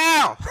phone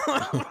now.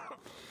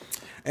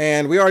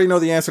 And we already know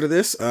the answer to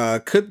this.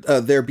 Could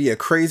there be a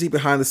crazy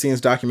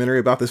behind-the-scenes documentary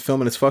about this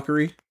film and its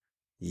fucking?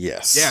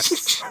 Yes.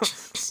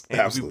 Yes.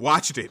 Absolutely. We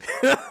watched it.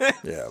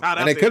 Yeah.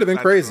 And it could have been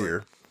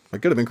crazier.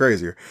 It could have been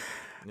crazier.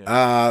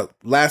 Yeah.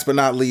 Last but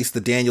not least,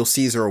 the Daniel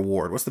Caesar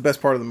Award. What's the best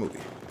part of the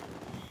movie?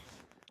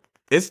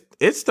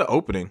 It's the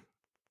opening.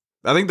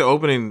 I think the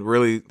opening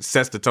really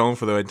sets the tone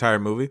for the entire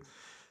movie.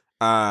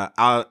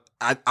 I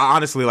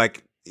honestly,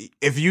 like,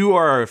 if you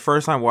are a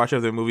first-time watcher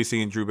of the movie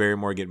seeing Drew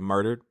Barrymore get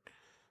murdered,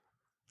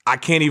 I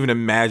can't even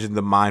imagine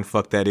the mind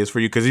fuck that is for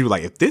you, because you're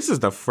like, if this is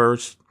the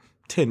first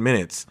 10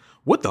 minutes,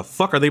 what the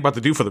fuck are they about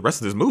to do for the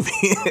rest of this movie?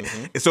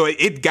 Mm-hmm. So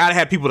it gotta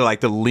have people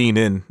to lean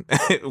in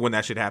when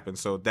that shit happens.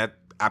 So that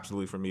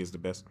absolutely for me is the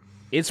best.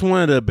 It's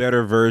one of the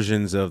better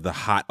versions of the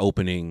hot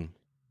opening,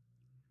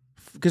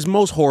 because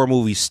most horror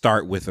movies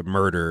start with a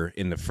murder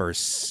in the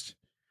first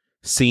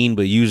scene,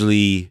 but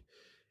usually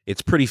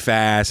it's pretty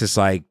fast. It's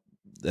like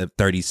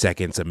 30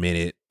 seconds, a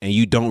minute, and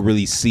you don't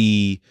really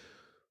see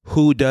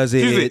who does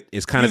it.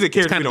 It's kind of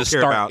the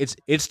start.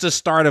 It's the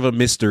start of a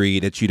mystery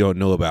that you don't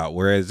know about.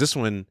 Whereas this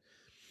one,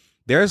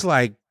 there's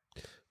like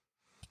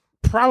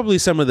probably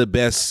some of the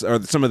best or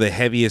some of the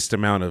heaviest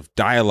amount of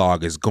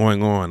dialogue is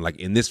going on, like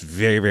in this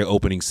very, very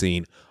opening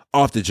scene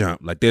off the jump.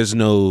 Like there's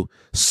no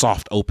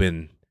soft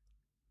open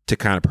to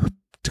kind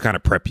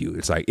of prep you.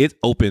 It's like it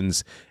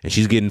opens and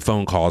she's getting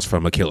phone calls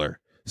from a killer.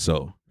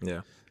 So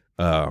yeah.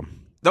 The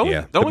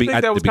only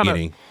thing that was kind of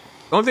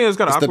it's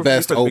the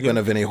best open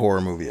of any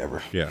horror movie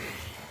ever. Yeah.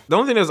 The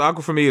only thing that was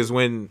awkward for me is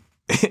when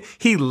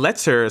he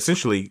lets her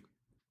essentially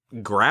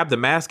grab the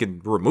mask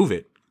and remove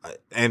it,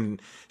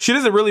 and she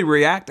doesn't really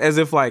react as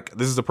if like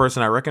this is a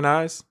person I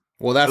recognize.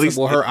 Well,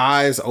 her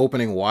eyes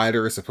opening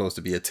wider is supposed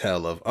to be a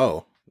tell of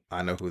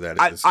I know who that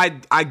is.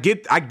 I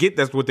get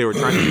that's what they were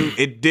trying to do.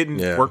 It didn't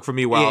work for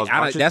me while I was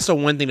watching. That's the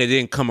one thing that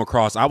didn't come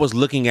across. I was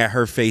looking at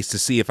her face to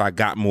see if I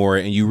got more,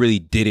 and you really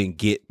didn't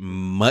get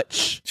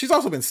much. She's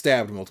also been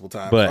stabbed multiple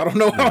times. But I don't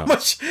know how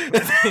much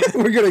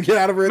we're gonna get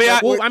out of her.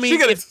 I mean,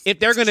 if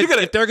they're gonna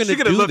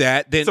do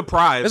that, then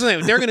surprise.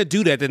 If they're gonna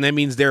do that, then that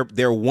means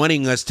they're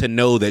wanting us to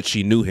know that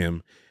she knew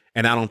him,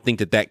 and I don't think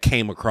that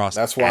came across.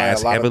 That's why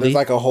there's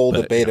like a whole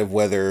debate of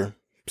whether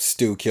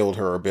Stu killed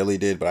her or Billy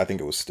did, but I think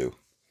it was Stu.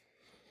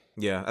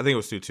 Yeah, I think it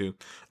was Stu too.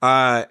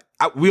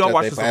 We all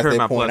watched this on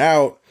Paramount Plus.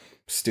 Out,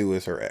 Stu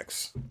is her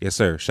ex. Yes,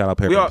 sir. Shout out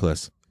Paramount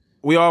Plus.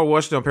 We all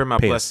watched it on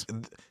Paramount Plus.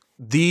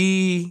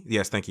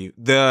 Yes, thank you.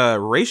 The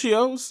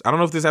ratios. I don't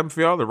know if this happened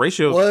for y'all. The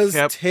ratios was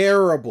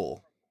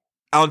terrible.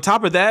 On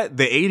top of that,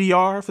 the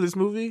ADR for this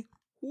movie.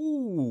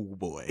 Ooh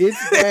boy,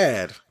 it's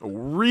bad,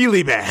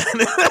 really bad.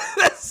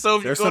 So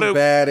there's some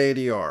bad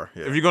ADR.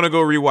 Yeah. If you're gonna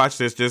go rewatch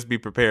this, just be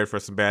prepared for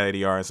some bad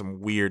ADR and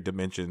some weird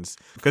dimensions.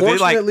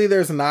 Fortunately,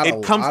 there's not a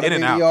lot of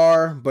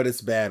ADR, but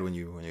it's bad when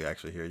you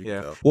actually hear it.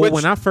 Yeah. Well,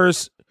 when I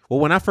first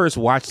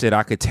watched it,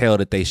 I could tell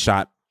that they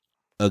shot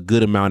a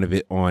good amount of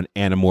it on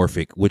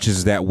anamorphic, which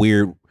is that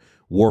weird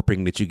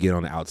warping that you get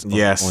on the outside,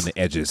 on the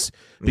edges,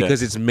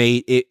 because it's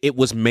made. It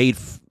was made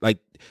like.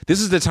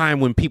 This is the time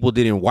when people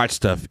didn't watch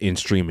stuff in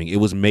streaming. It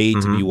was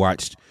made to be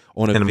watched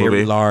on a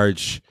very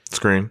large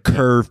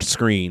curved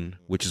screen,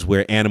 which is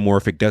where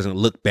anamorphic doesn't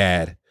look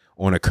bad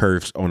on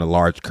a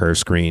large curved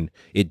screen.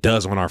 It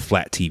does on our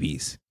flat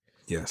TVs.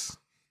 Yes.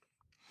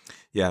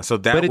 Yeah. So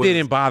that, but it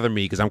didn't bother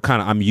me because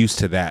I'm used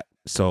to that.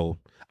 So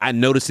I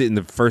noticed it in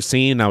the first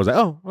scene. And I was like,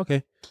 oh,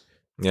 okay.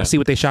 Yeah. I see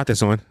what they shot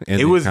this on. And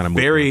it was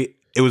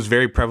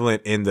very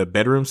prevalent in the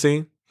bedroom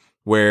scene,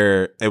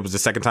 where it was the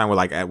second time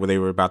where they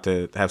were about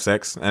to have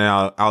sex, and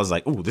I was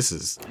like, "Ooh, this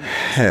is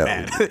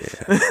bad."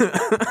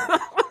 Yeah.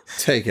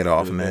 Take it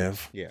off,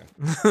 Nev. Yeah,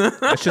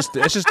 that's just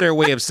their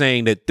way of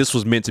saying that this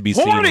was meant to be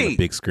seen on a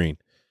big screen.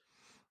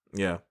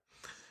 Yeah.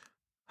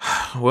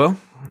 Well,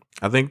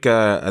 I think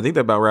that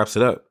about wraps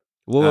it up.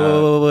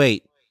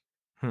 Wait,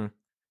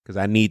 because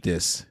I need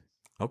this.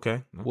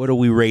 Okay. What are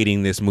we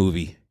rating this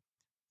movie?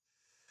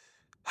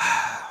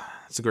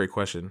 That's a great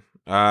question.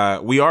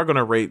 We are going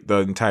to rate the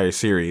entire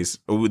series.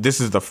 This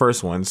is the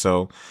first one,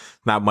 so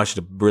not much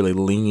to really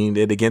lean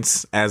it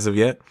against as of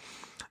yet.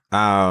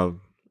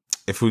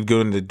 If we're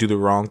going to do the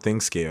wrong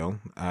thing scale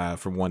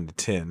from 1 to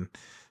 10,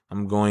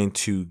 I'm going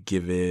to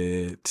give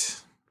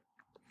it.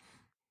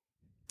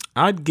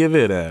 I'd give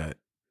it a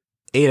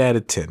 8 out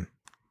of 10.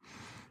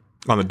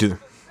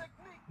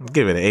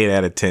 Give it an 8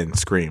 out of 10.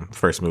 Scream,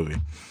 first movie.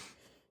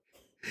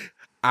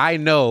 I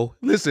know.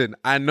 Listen,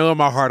 I know in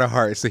my heart of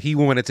hearts that he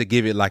wanted to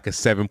give it like a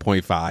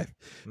 7.5,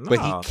 but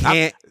he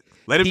can't.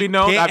 Let it be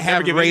known, I've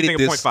never given anything a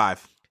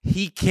 0.5.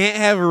 He can't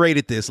have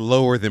rated this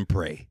lower than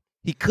Prey.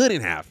 He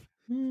couldn't have.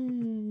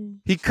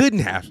 He couldn't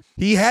have.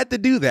 He had to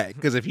do that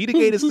because if he'd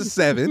gave us a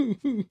 7,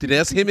 then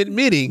that's him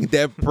admitting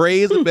that Prey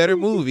is a better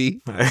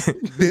movie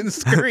than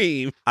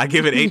Scream. I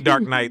give it 8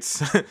 Dark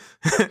Knights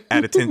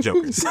out of 10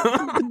 Jokers.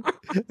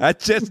 I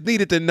just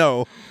needed to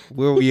know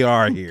where we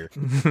are here.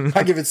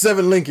 I give it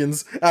 7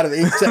 Lincolns out of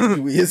 8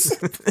 Jaguars.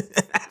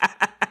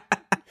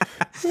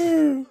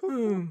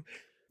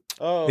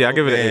 Yeah, I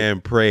give it an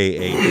 8. Prey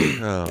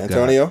 8. Oh,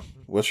 Antonio, God.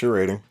 What's your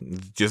rating?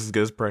 Just as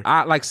good as Prey.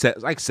 I like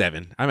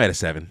 7. I'm at a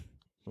 7.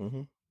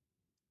 Mm-hmm.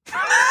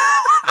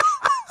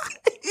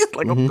 It's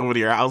like I'm coming to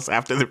your house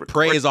after the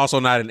Prey is also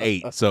not an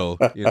 8, so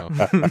yeah,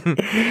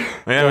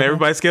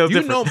 everybody scales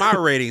different. You know my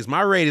ratings.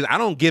 My ratings, I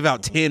don't give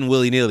out 10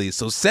 willy-nilly,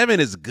 so 7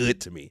 is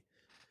good to me.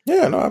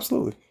 Yeah, no,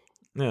 absolutely.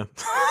 Yeah.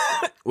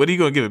 What are you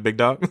gonna give it, big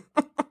dog?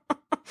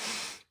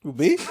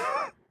 Me?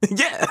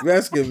 Yeah. You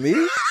asking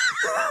me?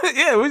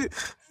 Yeah.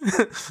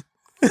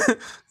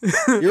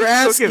 You're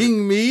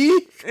asking me?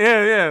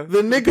 Yeah.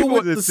 The nigga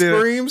with the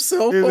Scream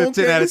cell phone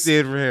 10 out of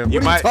 10 for him.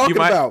 What are you talking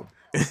about?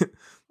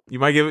 You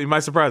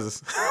might surprise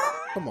us.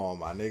 Come on,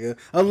 my nigga.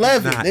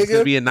 11,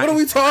 nigga. What are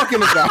we talking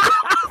about?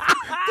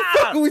 What the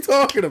fuck are we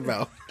talking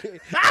about?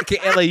 Okay,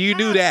 LA, you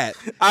knew that.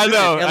 I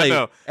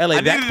know.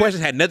 LA, that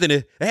question had nothing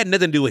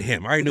to do with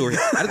him. I already knew where.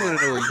 I just want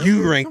to know where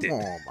you ranked it. Come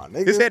on, my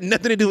nigga. This had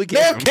nothing to do with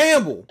Nev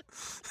Campbell.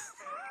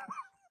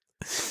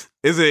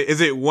 Is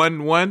it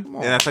 1-1?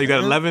 And that's how you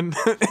got 11?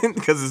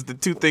 Because it's the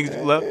two things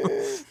you love.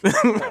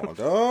 Come on,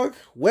 dog.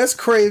 Wes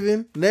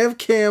Craven, Nev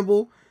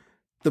Campbell,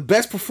 the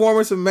best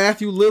performance of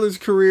Matthew Lillard's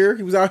career.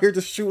 He was out here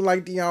just shooting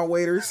like Deion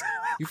Waiters.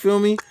 You feel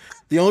me?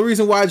 The only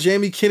reason why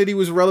Jamie Kennedy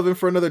was relevant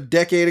for another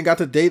decade and got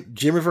to date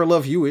Jennifer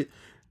Love Hewitt.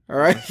 All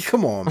right?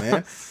 Come on,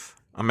 man.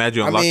 I'm mad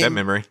you unlocked that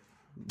memory.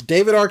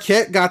 David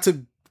Arquette got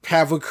to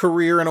have a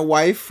career and a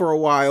wife for a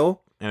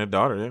while. And a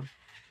daughter, yeah.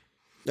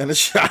 And a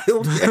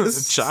child,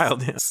 yes. A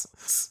child,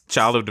 yes.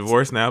 Child of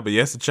divorce now, but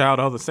yes, a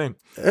child all the same.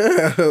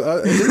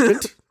 An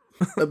infant,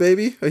 a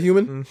baby, a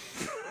human.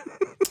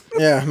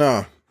 Yeah,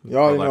 no. Y'all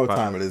already know what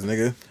time it is,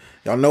 nigga.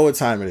 Y'all know what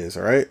time it is,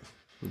 all right?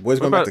 The boy's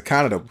going back to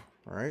Canada,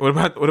 all right?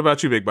 What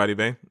about you, Big Body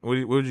Bang?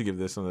 What would you give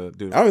this on the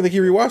dude? I don't even think he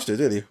rewatched it,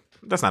 did he?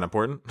 That's not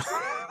important.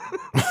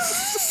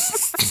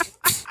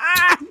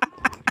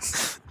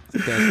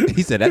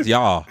 He said, "That's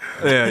y'all.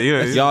 Yeah,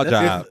 That's y'all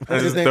job."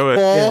 His Just name's throw it.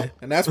 Paul,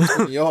 and that's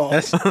between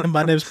y'all.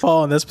 My name's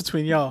Paul, and that's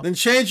between y'all. Then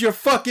change your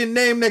fucking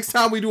name next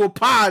time we do a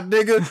pod,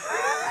 nigga.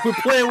 We're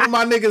playing with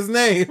my nigga's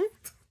name.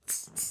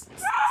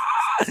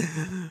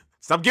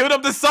 Stop giving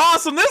up the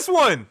sauce on this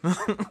one.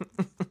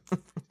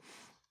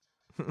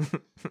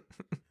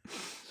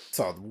 It's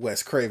all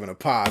Wes Craven of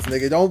pods,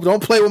 nigga.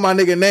 Don't play with my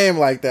nigga name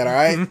like that, all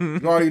right?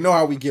 You already know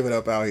how we give it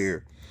up out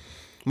here.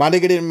 My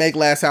nigga didn't make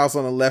Last House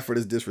on the Left for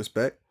this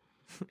disrespect.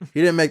 He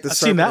didn't make the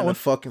seen that one.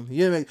 fucking. He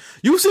didn't make.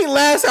 You seen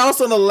Last House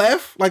on the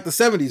Left, like the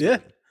 70s?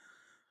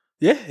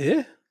 Yeah,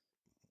 yeah.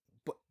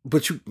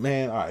 But you,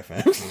 man, all right,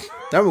 fam.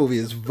 That movie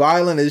is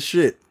violent as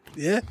shit.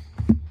 Yeah.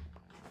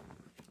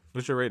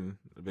 What's your rating,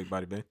 The Big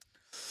Body Bang?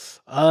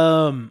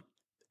 I'm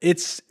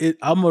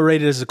gonna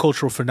rate it as a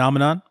cultural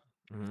phenomenon.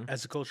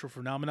 As a cultural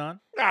phenomenon.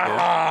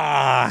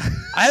 I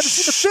haven't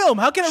seen the film.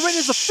 How can I rate it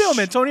as a film,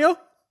 Antonio?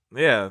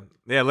 Yeah.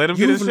 Let him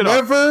get his You've shit off.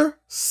 never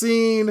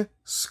seen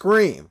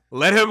Scream.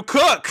 Let him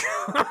cook.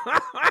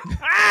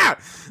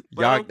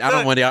 Y'all, I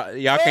don't want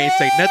y'all can't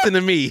say nothing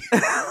to me.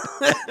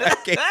 I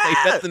can't say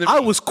nothing to me. I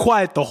was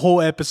quiet the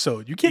whole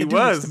episode. You can't do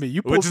this to me.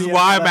 You which pulled is me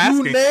why out I'm of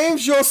asking. You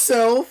named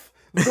yourself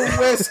the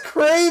Wes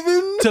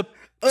Craven to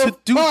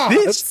do pods.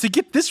 this, to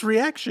get this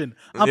reaction.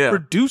 I'm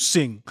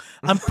producing.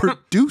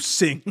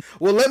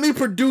 Well, let me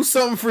produce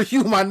something for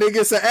you, my nigga.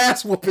 It's an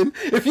ass whooping.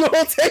 If you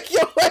don't take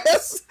your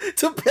ass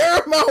to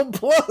Paramount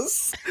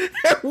Plus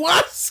and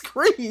watch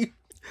Scream.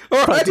 All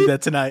Probably right? do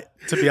that tonight,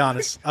 to be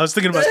honest. I was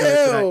thinking about doing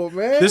that Hell,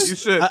 tonight. man. You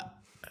should.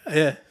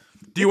 Yeah.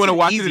 Do you want to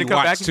watch it Easy and come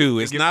watch back too.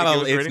 and It's give- not give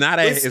a. us It's rating? not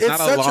a. It's not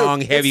such a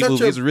long, heavy such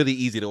movie. a- It's really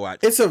easy to watch.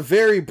 It's a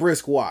very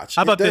brisk watch.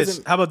 How about It this?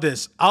 doesn't- How about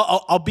this?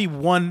 I'll be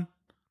one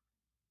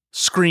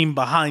Scream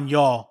behind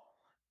y'all,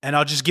 and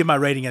I'll just give my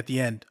rating at the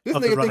end. This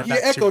of the nigga Run think It you're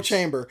Back echo series.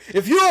 chamber.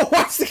 If you don't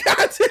watch the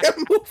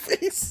goddamn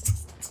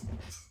movies.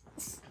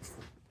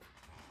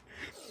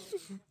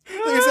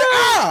 Nigga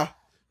say,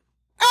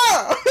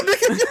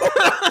 Nigga,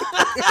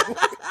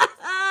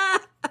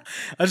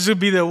 I just gonna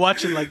be there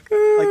watching like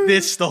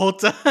this the whole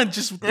time,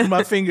 just with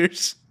my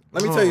fingers.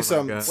 let me tell you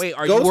something. God. Wait,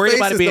 are you worried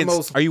about Ghostface it is being? the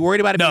most, Are you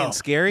worried about it No, being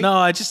scary?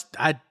 No, it's just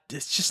not.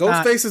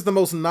 Ghostface is the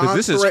most Because non-threatening.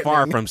 this is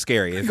far from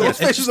scary. It's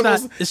Ghostface not- is just the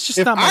not- most. it's just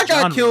if not my I got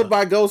genre. killed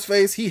by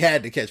Ghostface, he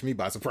had to catch me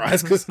by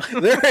surprise because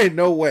there ain't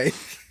no way.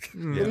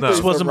 No. It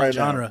just wasn't my Right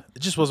now. genre. It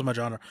just wasn't my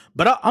genre.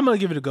 But I'm gonna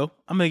give it a go.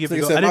 I'm gonna give it a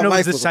Nigga go. said I didn't my know it life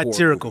was this was a horror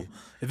satirical.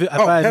 movie. If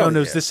I had hell known it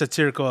was yeah. this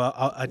satirical,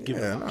 I'd give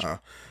it Yeah, a watch. nah.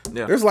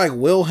 Yeah. There's like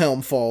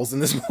Wilhelm falls in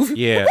this movie.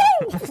 Yeah,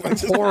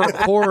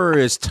 horror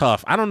is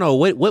tough. I don't know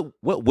what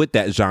would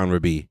that genre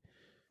be,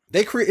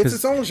 They create it's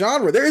its own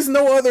genre. There is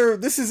no other.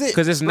 This is it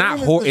because it's not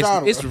Scream is horror. the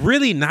genre. It's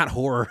really not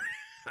horror.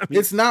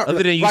 It's not.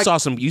 Other than you like, saw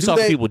some do some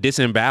they- people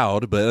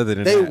disemboweled, but other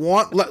than They that,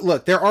 want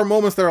look. There are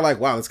moments that are like,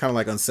 wow, it's kind of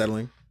like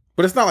unsettling,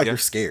 but it's not like you're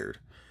scared.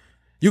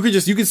 You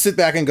could sit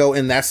back and go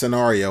in that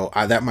scenario.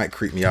 that might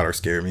creep me out or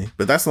scare me.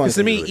 But that's the only because to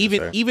thing me, really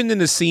to say. even in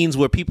the scenes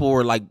where people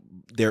were like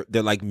they're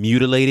like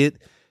mutilated,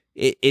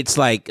 it's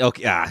like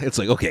okay, it's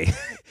like okay,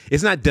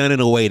 it's not done in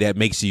a way that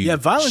makes you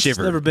Violence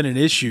shiver. has never been an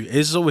issue.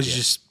 It's always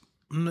just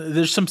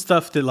there's some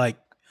stuff that like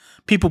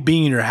people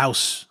being in your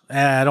house.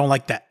 I don't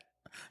like that.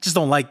 Just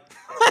don't like.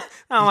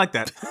 I don't like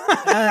that.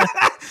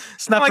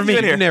 It's not I like for me. you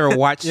in here. You never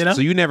watched, You know?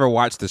 so you never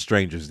watched The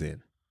Strangers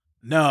then.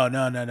 No. I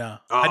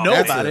know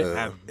that's about a-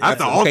 it. That's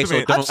the Okay, so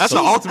ultimate. don't- That's the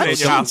so- ultimate. I've in your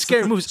seen house.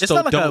 scary movies. It's so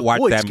not like I don't watch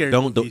avoid that. scary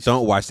Don't movies.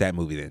 don't watch that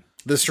movie then,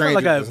 The It's not Stranger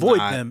like I does avoid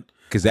not. them.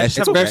 because that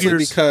shit's Especially bad.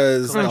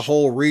 because the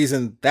whole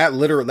reason that's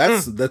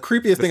the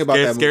creepiest thing about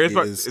that Scariest movie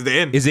part is is the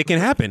end. Is it can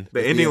happen?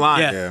 The ending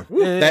line. Yeah.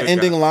 yeah. That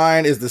ending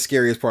line is the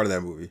scariest part of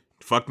that movie.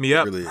 Fucked me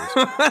up. It really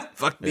is.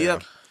 Fucked me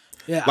up.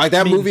 Yeah, Like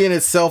that I mean, movie in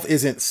itself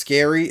isn't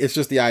scary. It's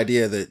just the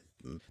idea that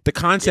The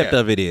concept Yeah.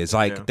 of it is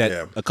like that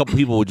Yeah. a couple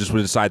people would just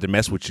decide to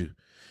mess with you.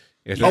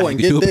 It's oh, not and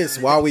you get do- this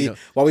while we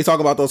talk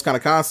about those kind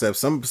of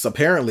concepts.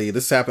 Apparently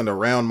this happened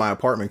around my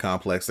apartment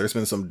complex. There's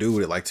been some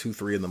dude at like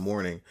 2-3 in the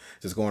morning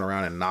just going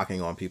around and knocking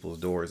on people's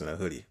doors in a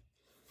hoodie.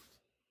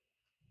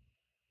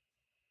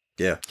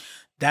 Yeah,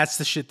 that's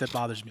the shit that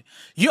bothers me.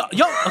 Yo,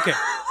 okay.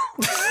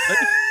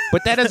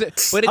 But that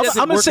doesn't. But it I'm doesn't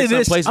gonna work say in some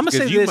this. places I'm gonna say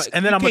because you this, might-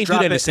 and then you I'm gonna can't do drop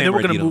that it, in and San then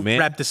we're gonna Bernardino, man.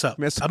 wrap this up.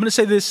 Miss- I'm gonna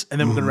say this,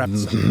 and then we're gonna wrap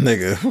this up.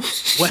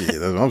 nigga. Shit, that's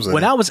what I'm saying.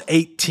 When I was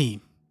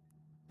 18,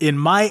 in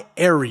my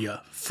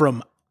area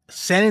from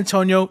San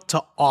Antonio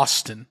to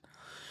Austin,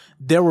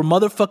 there were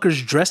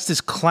motherfuckers dressed as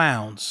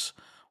clowns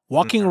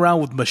walking around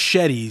with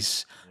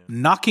machetes,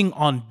 knocking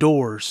on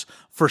doors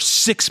for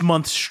 6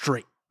 months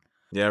straight.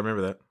 Yeah, I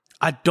remember that.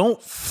 I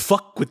don't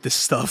fuck with this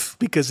stuff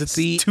because it's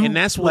too, and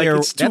that's like, where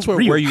it's too that's where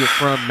real. you're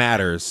from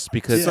matters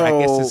because I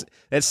guess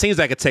that seems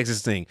like a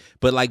Texas thing.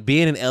 But like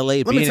being in LA,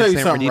 me being tell in you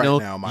San something right Bernardino,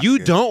 now, my you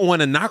nigga. don't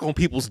want to knock on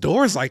people's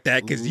doors like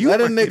that because you let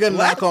a might get nigga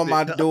knock on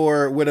my blasted.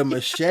 door with a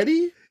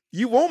machete,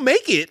 You won't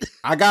make it.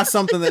 I got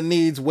something that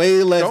needs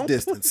way less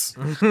distance.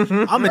 I'm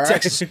in All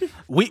Texas.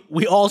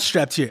 We all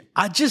strapped here.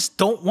 I just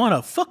don't want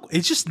to fuck.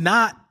 It's just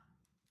not.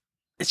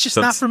 It's just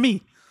So not it's- for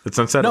me. It's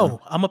unsettling.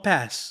 No, I'm a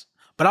pass.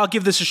 But I'll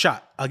give this a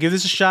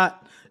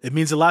shot. It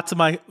means a lot to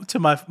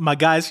my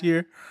guys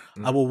here.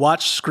 I will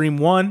watch Scream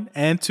 1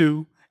 and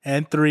 2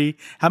 and 3.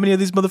 How many of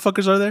these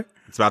motherfuckers are there?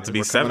 It's about to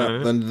be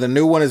 7. The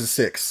new one is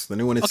 6. The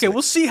new one is Okay, 6.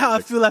 we'll see how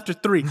I feel after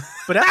 3.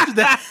 But after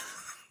that,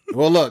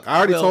 Well, look, I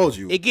already told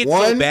you. It gets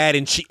so bad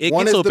and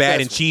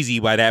cheesy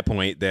by that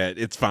point that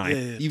it's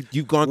fine. Yeah.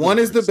 You've gone. 1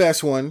 is the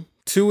best one.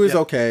 2 is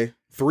okay.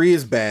 3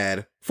 is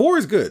bad. 4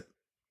 is good,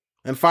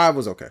 and 5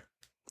 was okay.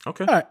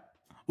 Okay. all right,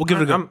 we'll give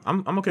it a go. I'm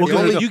okay. We'll with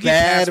give it. it a go. You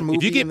get past, movie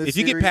if you get in this if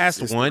you get series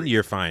past is 1, 3.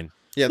 you're fine.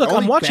 Yeah, Look, the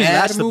I'm only watching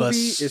bad Last of movie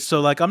Us, is,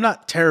 so like I'm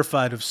not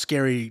terrified of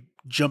scary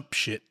jump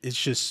shit.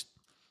 It's just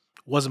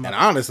wasn't and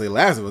my. honestly,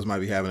 Last of Us might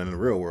be happening in the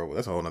real world, but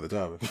that's a whole nother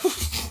topic.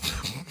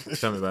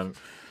 Tell me about it.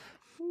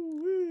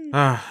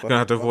 Gonna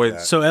have to avoid.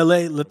 that. So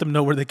LA, let them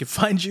know where they can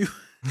find you.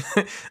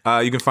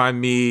 You can find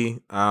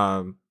me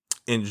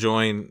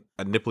enjoying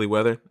a nipply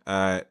weather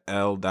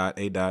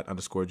L.A._GFC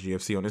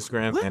on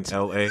Instagram and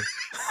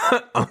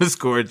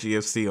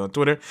LA_GFC on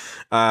Twitter.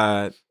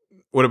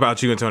 What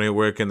about you, Antonio?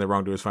 Where can the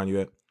wrongdoers find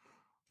you at?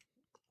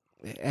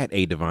 At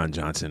A. Devon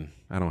Johnson,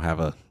 I don't have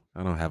a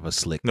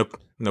slick No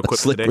quick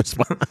slick today.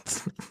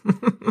 response.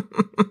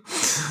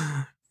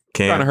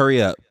 Cam, Trying to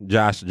hurry up.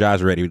 Josh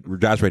ready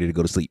to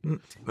go to sleep.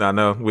 I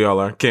know we all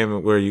are.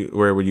 Cam, where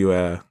were you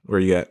at?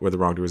 Where the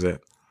wrongdoers at?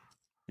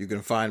 You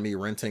can find me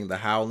renting The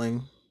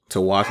Howling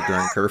to watch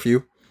during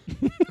curfew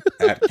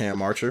at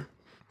Cam Archer.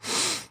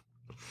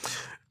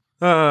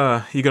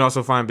 You can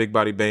also find Big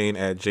Body Bane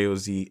at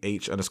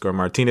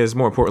JOZH_Martinez.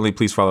 More importantly,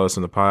 please follow us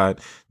on the pod,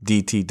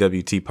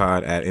 DTWT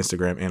Pod at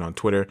Instagram and on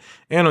Twitter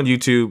and on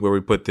YouTube, where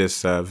we put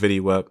this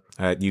video up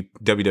at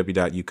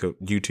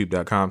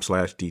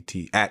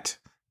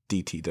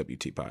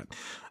www.youtube.com/DTWT Pod.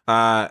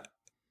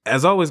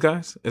 As always,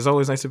 guys, it's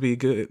always nice to be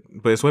good,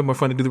 but it's way more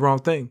fun to do the wrong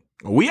thing.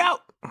 We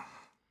out.